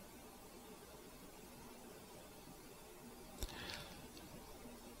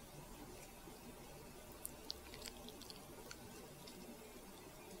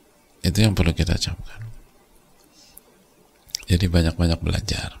 Itu yang perlu kita camkan. Jadi banyak-banyak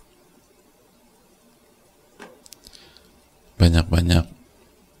belajar, banyak-banyak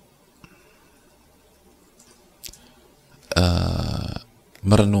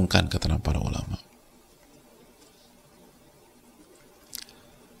merenungkan keterangan para ulama,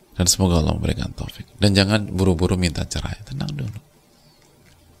 dan semoga Allah memberikan taufik. Dan jangan buru-buru minta cerai, tenang dulu.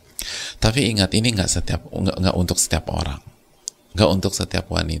 Tapi ingat, ini nggak untuk setiap orang, nggak untuk setiap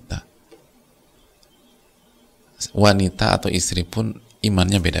wanita. Wanita atau istri pun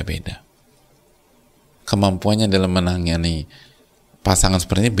imannya beda-beda, kemampuannya dalam menangani pasangan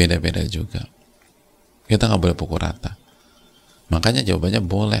seperti ini beda-beda juga. Kita nggak boleh pukul rata. Makanya jawabannya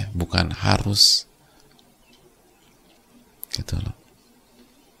boleh, bukan harus, gitu loh.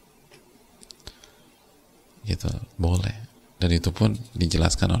 Gitu, boleh. Dan itu pun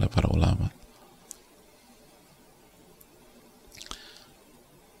dijelaskan oleh para ulama.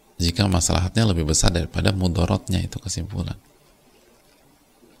 Jika maslahatnya lebih besar daripada mudaratnya, itu kesimpulan.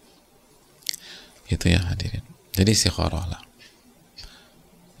 Itu ya, hadirin. Jadi istikharah lah.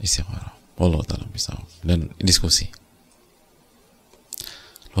 Istikharah. Allah ta'ala bisa. Dan diskusi.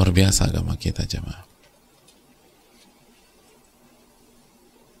 Luar biasa agama kita, jemaah.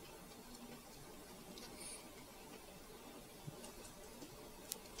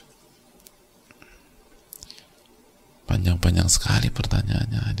 Panjang-panjang sekali sekali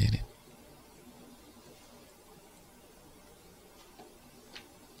pertanyaannya hadirin.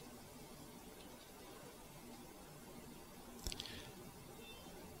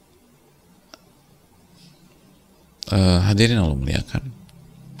 Hadirin Allah muliakan.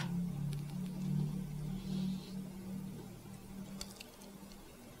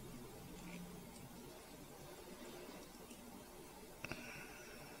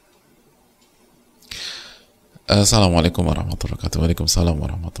 Assalamualaikum warahmatullahi wabarakatuh. Waalaikumsalam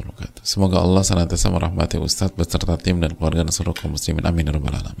warahmatullahi wabarakatuh. Semoga Allah senantiasa merahmati Ustadz beserta tim dan keluarga dan seluruh kaum muslimin. Amin ya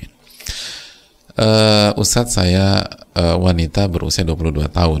rabbal alamin. Ustadz, saya wanita berusia 22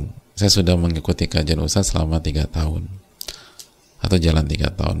 tahun. Saya sudah mengikuti kajian Ustadz selama 3 tahun atau jalan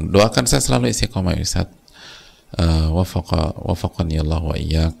 3 tahun. Doakan saya selalu istiqomah Ustadz. Wafaqani Allah wa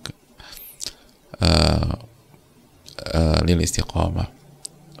iyyak lil istiqomah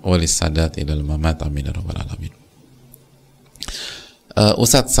walis sadat ilal mamat. Amin ya rabbal alamin.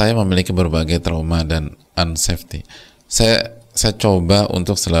 Ustadz, saya memiliki berbagai trauma dan unsafety. Saya coba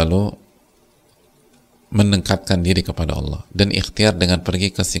untuk selalu mendekatkan diri kepada Allah dan ikhtiar dengan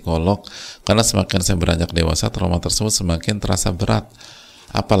pergi ke psikolog, karena semakin saya beranjak dewasa, trauma tersebut semakin terasa berat,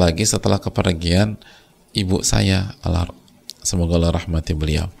 apalagi setelah kepergian ibu saya, semoga Allah rahmati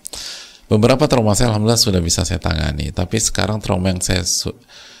beliau. Beberapa trauma saya alhamdulillah sudah bisa saya tangani, tapi sekarang trauma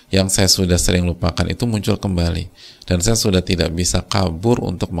yang saya sudah sering lupakan itu muncul kembali, dan saya sudah tidak bisa kabur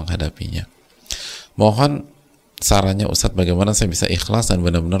untuk menghadapinya. Mohon sarannya Ustadz, bagaimana saya bisa ikhlas dan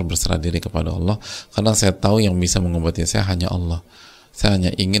benar-benar berserah diri kepada Allah, karena saya tahu yang bisa mengobati saya hanya Allah. Saya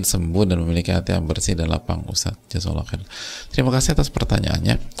hanya ingin sembuh dan memiliki hati yang bersih dan lapang. Ustadz, jazakallahu khair. Terima kasih atas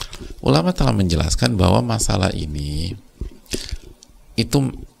pertanyaannya. Ulama telah menjelaskan bahwa masalah ini itu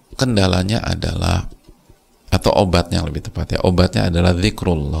kendalanya adalah, atau obatnya lebih tepatnya, obatnya adalah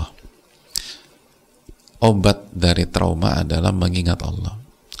dzikrullah. Obat dari trauma adalah mengingat Allah.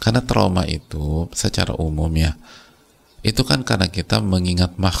 Karena trauma itu secara umum ya, itu kan karena kita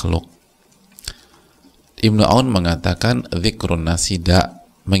mengingat makhluk. Ibnu Aun mengatakan dzikrun nasida,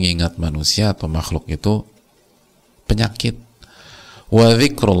 mengingat manusia atau makhluk itu penyakit. Wa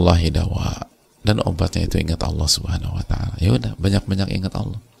dzikrullahi dawa, dan obatnya itu ingat Allah Subhanahu wa taala. Ya udah, banyak-banyak ingat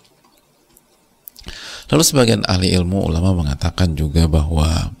Allah. Lalu sebagian ahli ilmu ulama mengatakan juga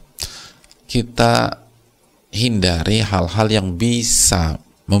bahwa kita hindari hal-hal yang bisa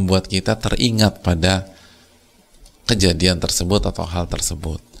membuat kita teringat pada kejadian tersebut atau hal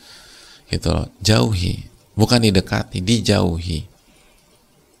tersebut, gitu loh. Jauhi, bukan didekati, dijauhi.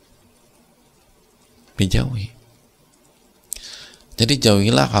 Jadi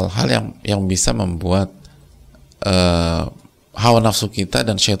jauhilah hal-hal yang bisa membuat hawa nafsu kita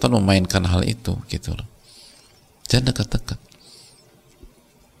dan syaitan memainkan hal itu, gitu loh. Jangan dekat-dekat,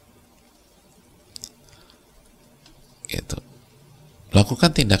 gitu.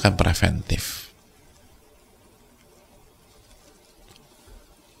 Lakukan tindakan preventif.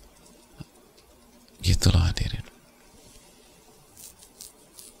 Gitu loh hadirin.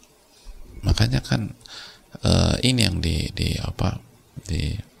 Makanya kan ini yang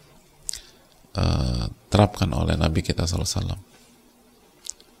terapkan oleh Nabi kita SAW.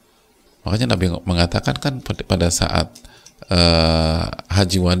 Makanya Nabi mengatakan kan pada saat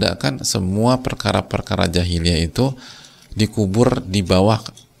haji wada kan, semua perkara-perkara jahiliyah itu dikubur di bawah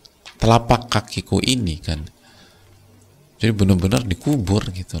telapak kakiku ini kan. Jadi benar-benar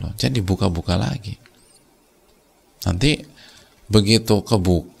dikubur gitu loh. Jangan dibuka-buka lagi. Nanti begitu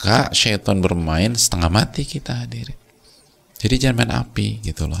kebuka, syaitan bermain, setengah mati kita hadirin. Jadi jangan main api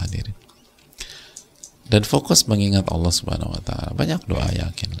gitu loh hadirin. Dan fokus mengingat Allah Subhanahu wa taala. Banyak doa,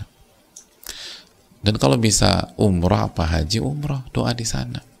 yakinlah. Dan kalau bisa umrah apa haji, umrah, doa di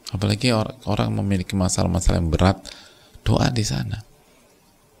sana. Apalagi orang memiliki masalah-masalah yang berat, doa di sana.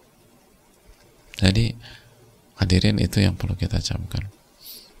 Jadi hadirin, itu yang perlu kita camkan.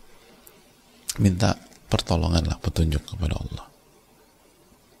 Minta pertolonganlah, petunjuk kepada Allah.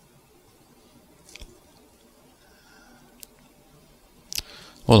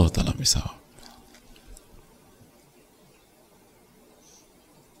 Allah ta'ala bisa.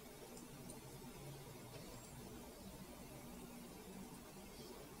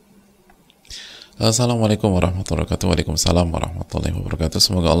 Assalamualaikum warahmatullahi wabarakatuh. Waalaikumsalam warahmatullahi wabarakatuh.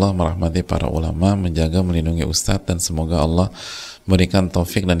 Semoga Allah merahmati para ulama, menjaga, melindungi Ustadz, dan semoga Allah berikan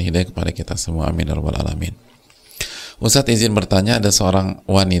taufik dan hidayah kepada kita semua. Amin ya rabbal alamin. Ustadz, izin bertanya, ada seorang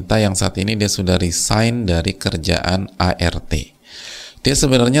wanita yang saat ini dia sudah resign dari kerjaan ART. Dia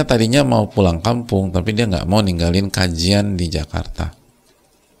sebenarnya tadinya mau pulang kampung, tapi dia nggak mau ninggalin kajian di Jakarta.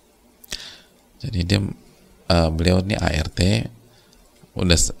 Jadi dia beliau ini ART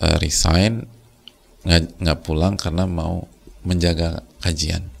udah resign, nggak pulang karena mau menjaga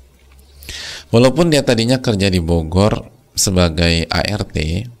kajian. Walaupun dia tadinya kerja di Bogor sebagai ART,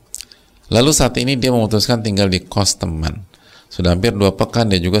 lalu saat ini dia memutuskan tinggal di kos teman. Sudah hampir 2 pekan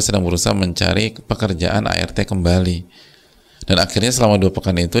dia juga sedang berusaha mencari pekerjaan ART kembali. Dan akhirnya selama 2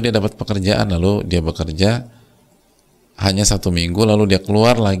 pekan itu dia dapat pekerjaan, lalu dia bekerja hanya 1 minggu, lalu dia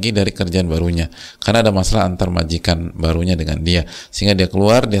keluar lagi dari kerjaan barunya karena ada masalah antar majikan barunya dengan dia, sehingga dia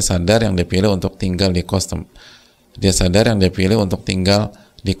keluar. Dia sadar yang dia pilih untuk tinggal di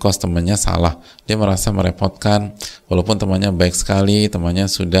kos temannya salah. Dia merasa merepotkan, walaupun temannya baik sekali, temannya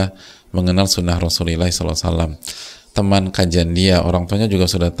sudah mengenal sunnah Rasulullah SAW. Teman kajian dia, orang tuanya juga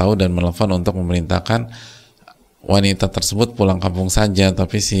sudah tahu dan menelpon untuk memerintahkan wanita tersebut pulang kampung saja,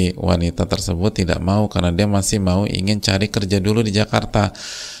 tapi si wanita tersebut tidak mau karena dia masih ingin cari kerja dulu di Jakarta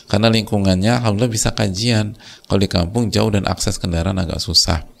karena lingkungannya alhamdulillah bisa kajian. Kalau di kampung jauh dan akses kendaraan agak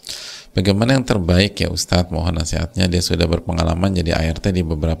susah. Bagaimana yang terbaik ya Ustadz, mohon nasihatnya. Dia sudah berpengalaman jadi ART di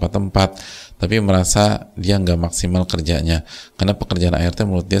beberapa tempat, tapi merasa dia nggak maksimal kerjanya karena pekerjaan ART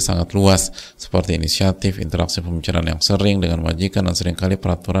menurut dia sangat luas, seperti inisiatif, interaksi pembicaraan yang sering dengan majikan, dan seringkali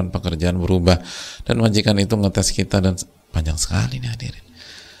peraturan pekerjaan berubah dan majikan itu ngetes kita, dan panjang sekali nih hadirin.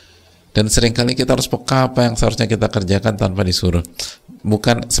 Dan seringkali kita harus peka apa yang seharusnya kita kerjakan tanpa disuruh,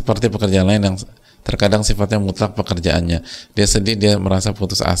 bukan seperti pekerjaan lain yang terkadang sifatnya mutlak pekerjaannya. Dia sedih, dia merasa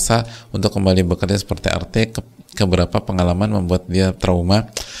putus asa untuk kembali bekerja seperti RT. Keberapa pengalaman membuat dia trauma.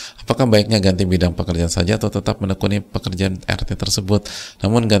 Apakah baiknya ganti bidang pekerjaan saja atau tetap menekuni pekerjaan RT tersebut?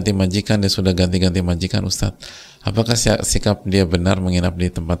 Namun ganti majikan, dia sudah ganti-ganti majikan Ustadz. Apakah sikap dia benar menginap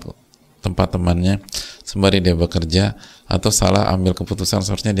di tempat temannya sembari dia bekerja, atau salah ambil keputusan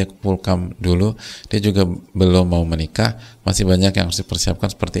seharusnya dia pulkam dulu? Dia juga belum mau menikah, masih banyak yang harus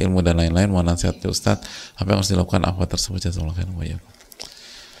dipersiapkan seperti ilmu dan lain-lain. Mohon nasihat Ustadz, apa yang harus dilakukan apa tersebut? Jazakallahu khairan.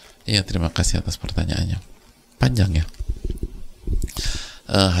 Iya, terima kasih atas pertanyaannya, panjang ya.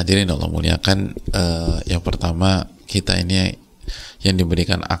 Hadirin Allah muliakan, yang pertama, kita ini yang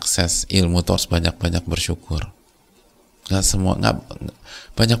diberikan akses ilmu itu harus banyak-banyak bersyukur.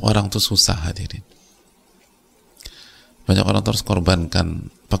 Banyak orang tuh susah hadirin. Banyak orang terus korbankan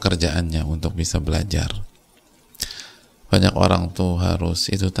pekerjaannya untuk bisa belajar. Banyak orang tuh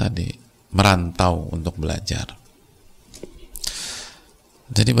harus itu tadi merantau untuk belajar.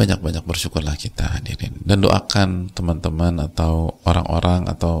 Jadi banyak-banyak bersyukurlah kita hadirin, dan doakan teman-teman atau orang-orang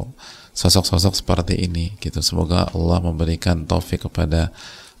atau sosok-sosok seperti ini gitu. Semoga Allah memberikan taufik kepada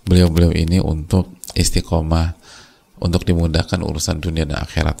beliau-beliau ini untuk istiqomah, untuk dimudahkan urusan dunia dan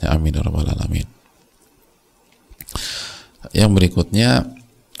akhiratnya. Amin ya rabbal alamin. Yang berikutnya,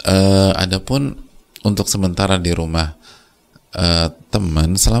 adapun untuk sementara di rumah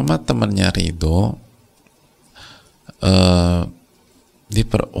teman, selama temannya ridho,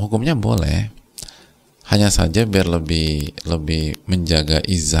 hukumnya boleh, hanya saja biar lebih menjaga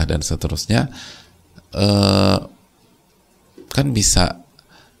izzah dan seterusnya, kan bisa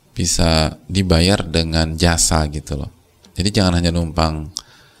dibayar dengan jasa gitu loh. Jadi jangan hanya numpang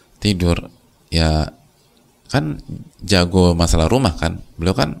tidur. Ya kan jago masalah rumah kan,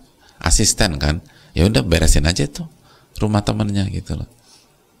 beliau kan asisten kan, ya udah beresin aja tuh rumah temennya gitu loh.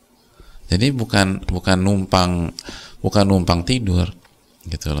 Jadi bukan numpang tidur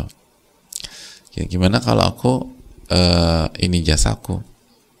gitu loh. Gimana kalau aku ini jasaku,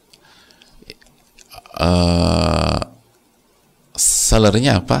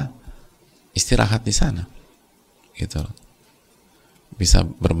 salary-nya apa? Istirahat di sana gitu loh. Bisa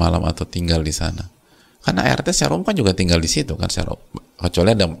bermalam atau tinggal di sana. Karena ART secara umum kan juga tinggal di situ kan, kecuali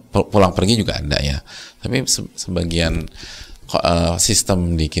ada pulang pergi juga ada ya. Tapi sebagian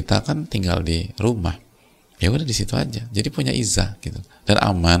sistem di kita kan tinggal di rumah. Ya udah di situ aja. Jadi punya izzah gitu dan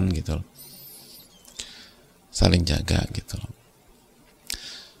aman gitu loh. Saling jaga gitu loh.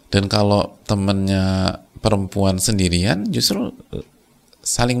 Dan kalau temennya perempuan sendirian, justru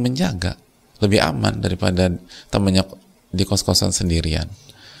saling menjaga, lebih aman daripada temennya di kos-kosan sendirian.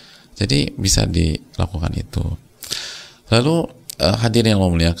 Jadi bisa dilakukan itu. Lalu hadirin yang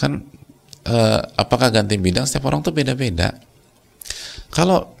memuliakan, apakah ganti bidang? Setiap orang tuh beda-beda.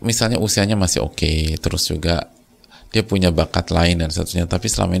 Kalau misalnya usianya masih oke, terus juga dia punya bakat lain dan seterusnya,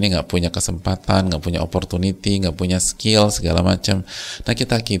 tapi selama ini nggak punya kesempatan, nggak punya opportunity, nggak punya skill segala macam. Nah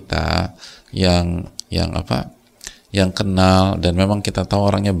kita yang kenal dan memang kita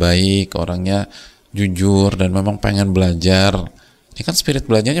tahu orangnya baik, orangnya jujur dan memang pengen belajar. Ini kan spirit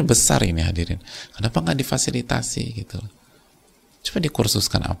belajarnya besar ini hadirin. Kenapa nggak difasilitasi gitu? Coba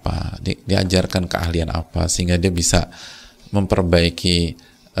dikursuskan apa, diajarkan keahlian apa sehingga dia bisa memperbaiki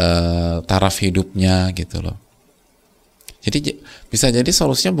taraf hidupnya gitu loh. Jadi bisa jadi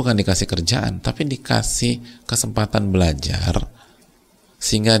solusinya bukan dikasih kerjaan, tapi dikasih kesempatan belajar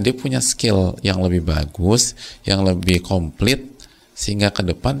sehingga dia punya skill yang lebih bagus, yang lebih komplit, sehingga ke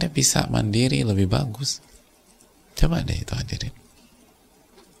depan dia bisa mandiri lebih bagus. Coba deh itu hadirin.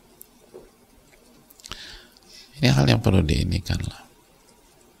 Ini hal yang perlu diinikan lah.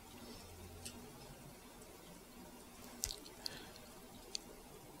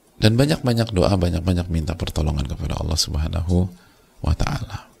 Dan banyak-banyak doa, banyak-banyak minta pertolongan kepada Allah Subhanahu wa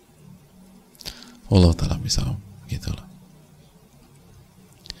ta'ala. Allah ta'ala bisa gitu loh.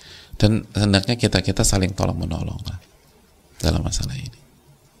 Dan hendaknya kita saling tolong menolong lah dalam masalah ini.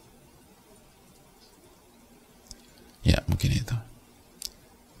 Ya, mungkin itu.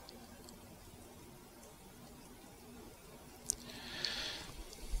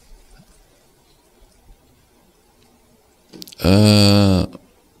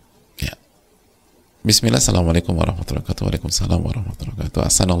 Ya. Bismillah, assalamualaikum warahmatullahi wabarakatuh. Waalaikumsalam warahmatullahi wabarakatuh.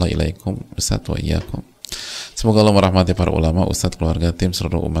 Assalamualaikum Ustadz wa iyyakum. Semoga Allah merahmati para ulama, Ustadz, keluarga, tim,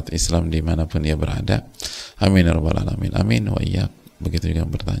 seluruh umat Islam dimanapun ia berada. Amin ya rabbal alamin. Amin wa iyyak. Begitu juga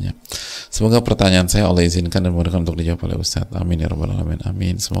bertanya. Semoga pertanyaan saya Allah izinkan dan mudahkan untuk dijawab oleh Ustadz. Amin ya rabbal alamin.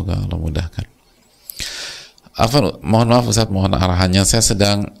 Amin. Semoga Allah mudahkan. Mohon maaf Ustadz, mohon arahannya. Saya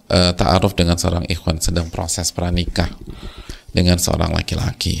sedang ta'aruf dengan seorang ikhwan, sedang proses pranikah dengan seorang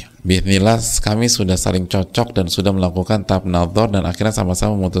laki-laki. Bismillah, kami sudah saling cocok dan sudah melakukan tahap nadhar dan akhirnya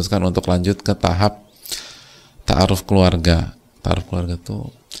sama-sama memutuskan untuk lanjut ke tahap ta'aruf keluarga. Ta'aruf keluarga itu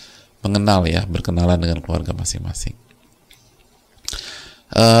mengenal ya, berkenalan dengan keluarga masing-masing.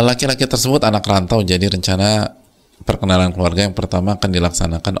 Laki-laki tersebut anak rantau, jadi rencana perkenalan keluarga yang pertama akan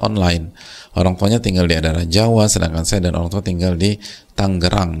dilaksanakan online. Orang tuanya tinggal di daerah Jawa, sedangkan saya dan orang tua tinggal di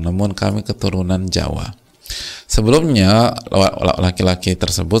Tangerang, namun kami keturunan Jawa. Sebelumnya laki-laki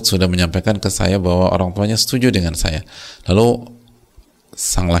tersebut sudah menyampaikan ke saya bahwa orang tuanya setuju dengan saya. Lalu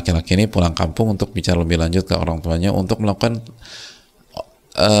sang laki-laki ini pulang kampung untuk bicara lebih lanjut ke orang tuanya untuk melakukan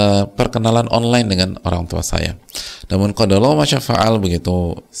perkenalan online dengan orang tua saya. Namun qadarullah ma syaa fa'al,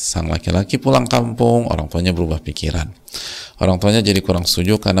 begitu sang laki-laki pulang kampung, orang tuanya berubah pikiran. Orang tuanya jadi kurang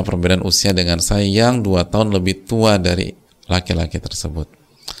setuju karena perbedaan usia dengan saya yang 2 tahun lebih tua dari laki-laki tersebut.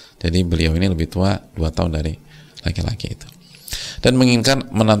 Jadi beliau ini lebih tua 2 tahun dari laki-laki itu. Dan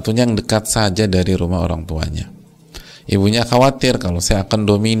menginginkan menantunya yang dekat saja dari rumah orang tuanya. Ibunya khawatir kalau saya akan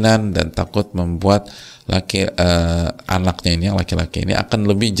dominan dan takut membuat anaknya ini, yang laki-laki ini akan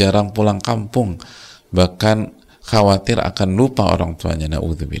lebih jarang pulang kampung, bahkan khawatir akan lupa orang tuanya.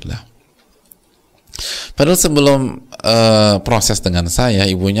 Na'udzubillah. Padahal sebelum proses dengan saya,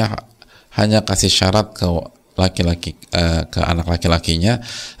 ibunya hanya kasih syarat ke ke anak laki-lakinya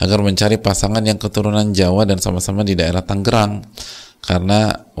agar mencari pasangan yang keturunan Jawa dan sama-sama di daerah Tangerang, karena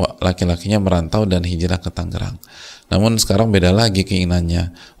laki-lakinya merantau dan hijrah ke Tangerang. Namun sekarang beda lagi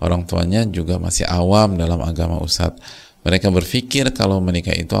keinginannya. Orang tuanya juga masih awam dalam agama Ustadz. Mereka berpikir kalau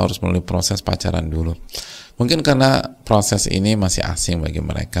menikah itu harus melalui proses pacaran dulu. Mungkin karena proses ini masih asing bagi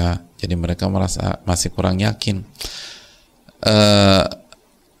mereka, jadi mereka merasa masih kurang yakin.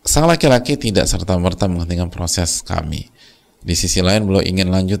 Sang laki-laki tidak serta-merta menghentikan proses kami. Di sisi lain beliau ingin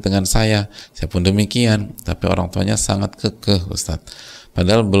lanjut dengan saya pun demikian, tapi orang tuanya sangat kekeh Ustadz.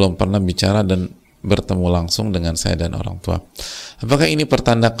 Padahal belum pernah bicara dan bertemu langsung dengan saya dan orang tua. Apakah ini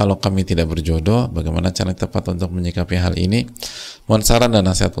pertanda kalau kami tidak berjodoh? Bagaimana cara yang tepat untuk menyikapi hal ini? Mohon saran dan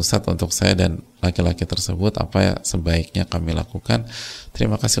nasihat Ustadz untuk saya dan laki-laki tersebut, apa ya sebaiknya kami lakukan?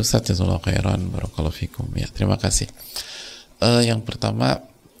 Terima kasih Ustadz, jazakallahu khairan, barakallahu fikum. Ya, terima kasih. Yang pertama,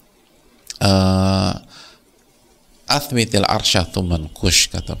 athmitil arsyah tuman kush,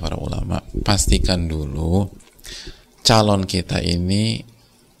 kata para ulama. Pastikan dulu calon kita ini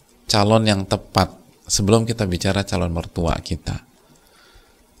calon yang tepat sebelum kita bicara calon mertua kita.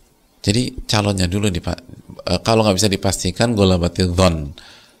 Jadi calonnya dulu kalau nggak bisa dipastikan, golabatil dhon.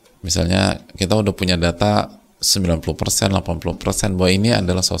 Misalnya kita udah punya data 90%, 80% bahwa ini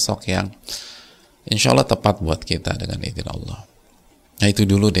adalah sosok yang insya Allah tepat buat kita dengan izin Allah. Nah itu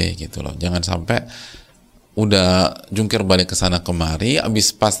dulu deh gitu loh. Jangan sampai udah jungkir balik ke sana kemari,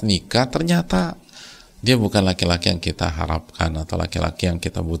 abis pas nikah ternyata dia bukan laki-laki yang kita harapkan atau laki-laki yang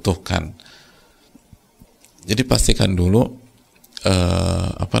kita butuhkan. Jadi pastikan dulu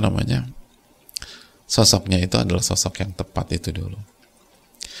sosoknya itu adalah sosok yang tepat itu dulu.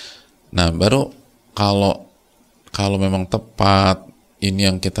 Nah baru kalau memang tepat, ini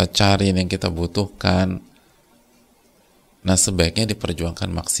yang kita cari, ini yang kita butuhkan, nah sebaiknya diperjuangkan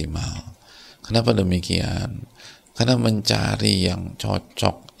maksimal. Kenapa demikian? Karena mencari yang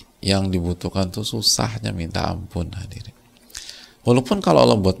cocok, yang dibutuhkan tuh susahnya minta ampun hadirin. Walaupun kalau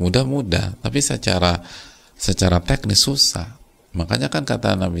Allah buat mudah, tapi secara secara teknis susah. Makanya kan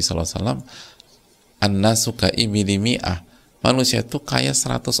kata Nabi SAW, an-nasu ka'ibili mi'ah, manusia itu kayak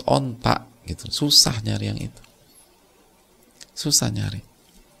 100 onta gitu. Susah nyari yang itu, susah nyari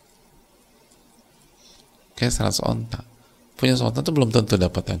kayak 100 onta. Punya 100 onta itu belum tentu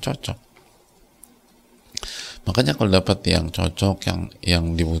dapat yang cocok. Makanya kalau dapat yang cocok,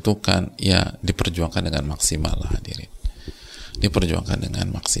 yang dibutuhkan, ya diperjuangkan dengan maksimal lah hadirin. Diperjuangkan dengan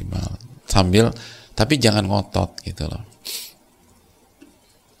maksimal. Sambil, tapi jangan ngotot gitu loh.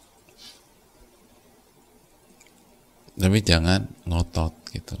 Tapi jangan ngotot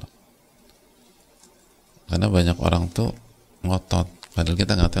gitu loh. Karena banyak orang tuh ngotot, padahal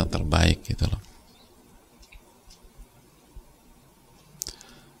kita nggak tahu yang terbaik gitu loh.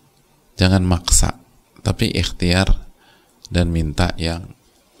 Jangan maksa, tapi ikhtiar dan minta yang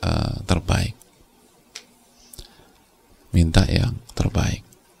terbaik. Minta yang terbaik.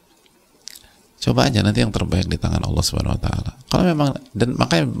 Coba aja nanti yang terbaik di tangan Allah Subhanahu wa taala. Kalau memang, dan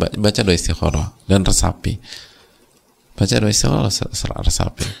makanya baca doa istikharah dan resapi. Baca doa istikharah,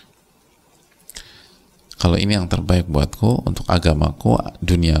 resapi. Kalau ini yang terbaik buatku, untuk agamaku,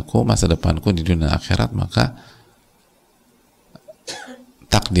 duniaku, masa depanku di dunia akhirat, maka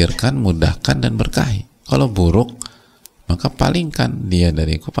takdirkan, mudahkan, dan berkahi. Kalau buruk, maka palingkan dia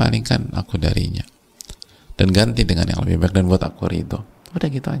dariku, palingkan aku darinya, dan ganti dengan yang lebih baik, dan buat aku ridho. Udah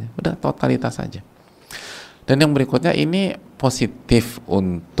gitu aja, udah totalitas aja. Dan yang berikutnya ini positif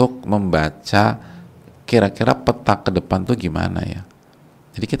untuk membaca kira-kira peta ke depan tuh gimana ya.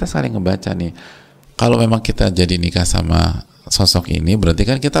 Jadi kita saling ngebaca nih. Kalau memang kita jadi nikah sama sosok ini, berarti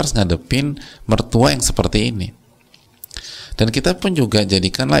kan kita harus ngadepin mertua yang seperti ini. Dan kita pun juga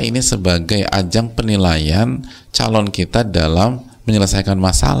jadikanlah ini sebagai ajang penilaian calon kita dalam menyelesaikan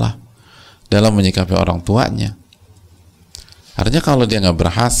masalah, dalam menyikapi orang tuanya. Artinya kalau dia nggak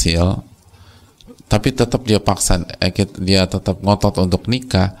berhasil, tapi tetap dia paksa, dia tetap ngotot untuk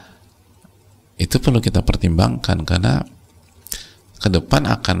nikah, itu perlu kita pertimbangkan, karena ke depan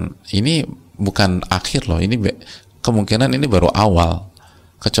akan, ini bukan akhir loh, ini kemungkinan ini baru awal,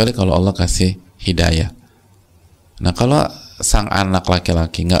 kecuali kalau Allah kasih hidayah. Nah, kalau sang anak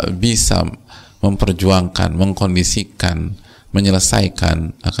laki-laki nggak bisa memperjuangkan, mengkondisikan,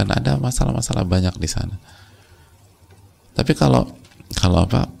 menyelesaikan, akan ada masalah-masalah banyak di sana. Tapi kalau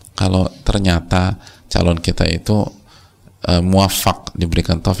ternyata calon kita itu muwafaq,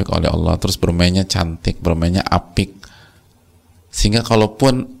 diberikan taufik oleh Allah, terus bermainnya cantik, bermainnya apik, sehingga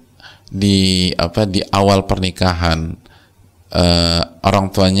kalaupun di awal pernikahan orang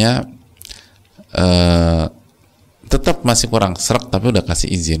tuanya tetap masih kurang serak, tapi udah kasih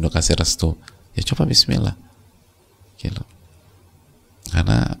izin, udah kasih restu, ya coba bismillah gitu.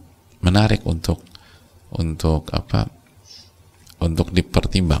 Karena menarik untuk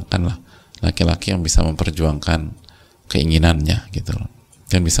dipertimbangkan lah, laki-laki yang bisa memperjuangkan keinginannya gitu loh,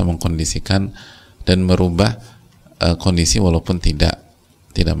 dan bisa mengkondisikan dan merubah kondisi walaupun tidak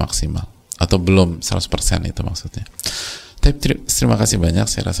maksimal atau belum 100% itu maksudnya. Terima kasih banyak,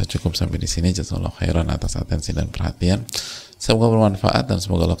 saya rasa cukup sampai di sini. Jazakallahu khairan atas atensi dan perhatian. Semoga bermanfaat dan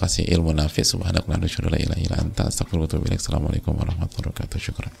semoga Allah kasih ilmu nafi. Subhanakallahumma wa bihamdika, la ilaha illa anta, astaghfiruka wa atubu ilaik. Assalamualaikum warahmatullahi wabarakatuh.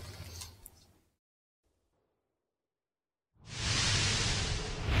 Syukran.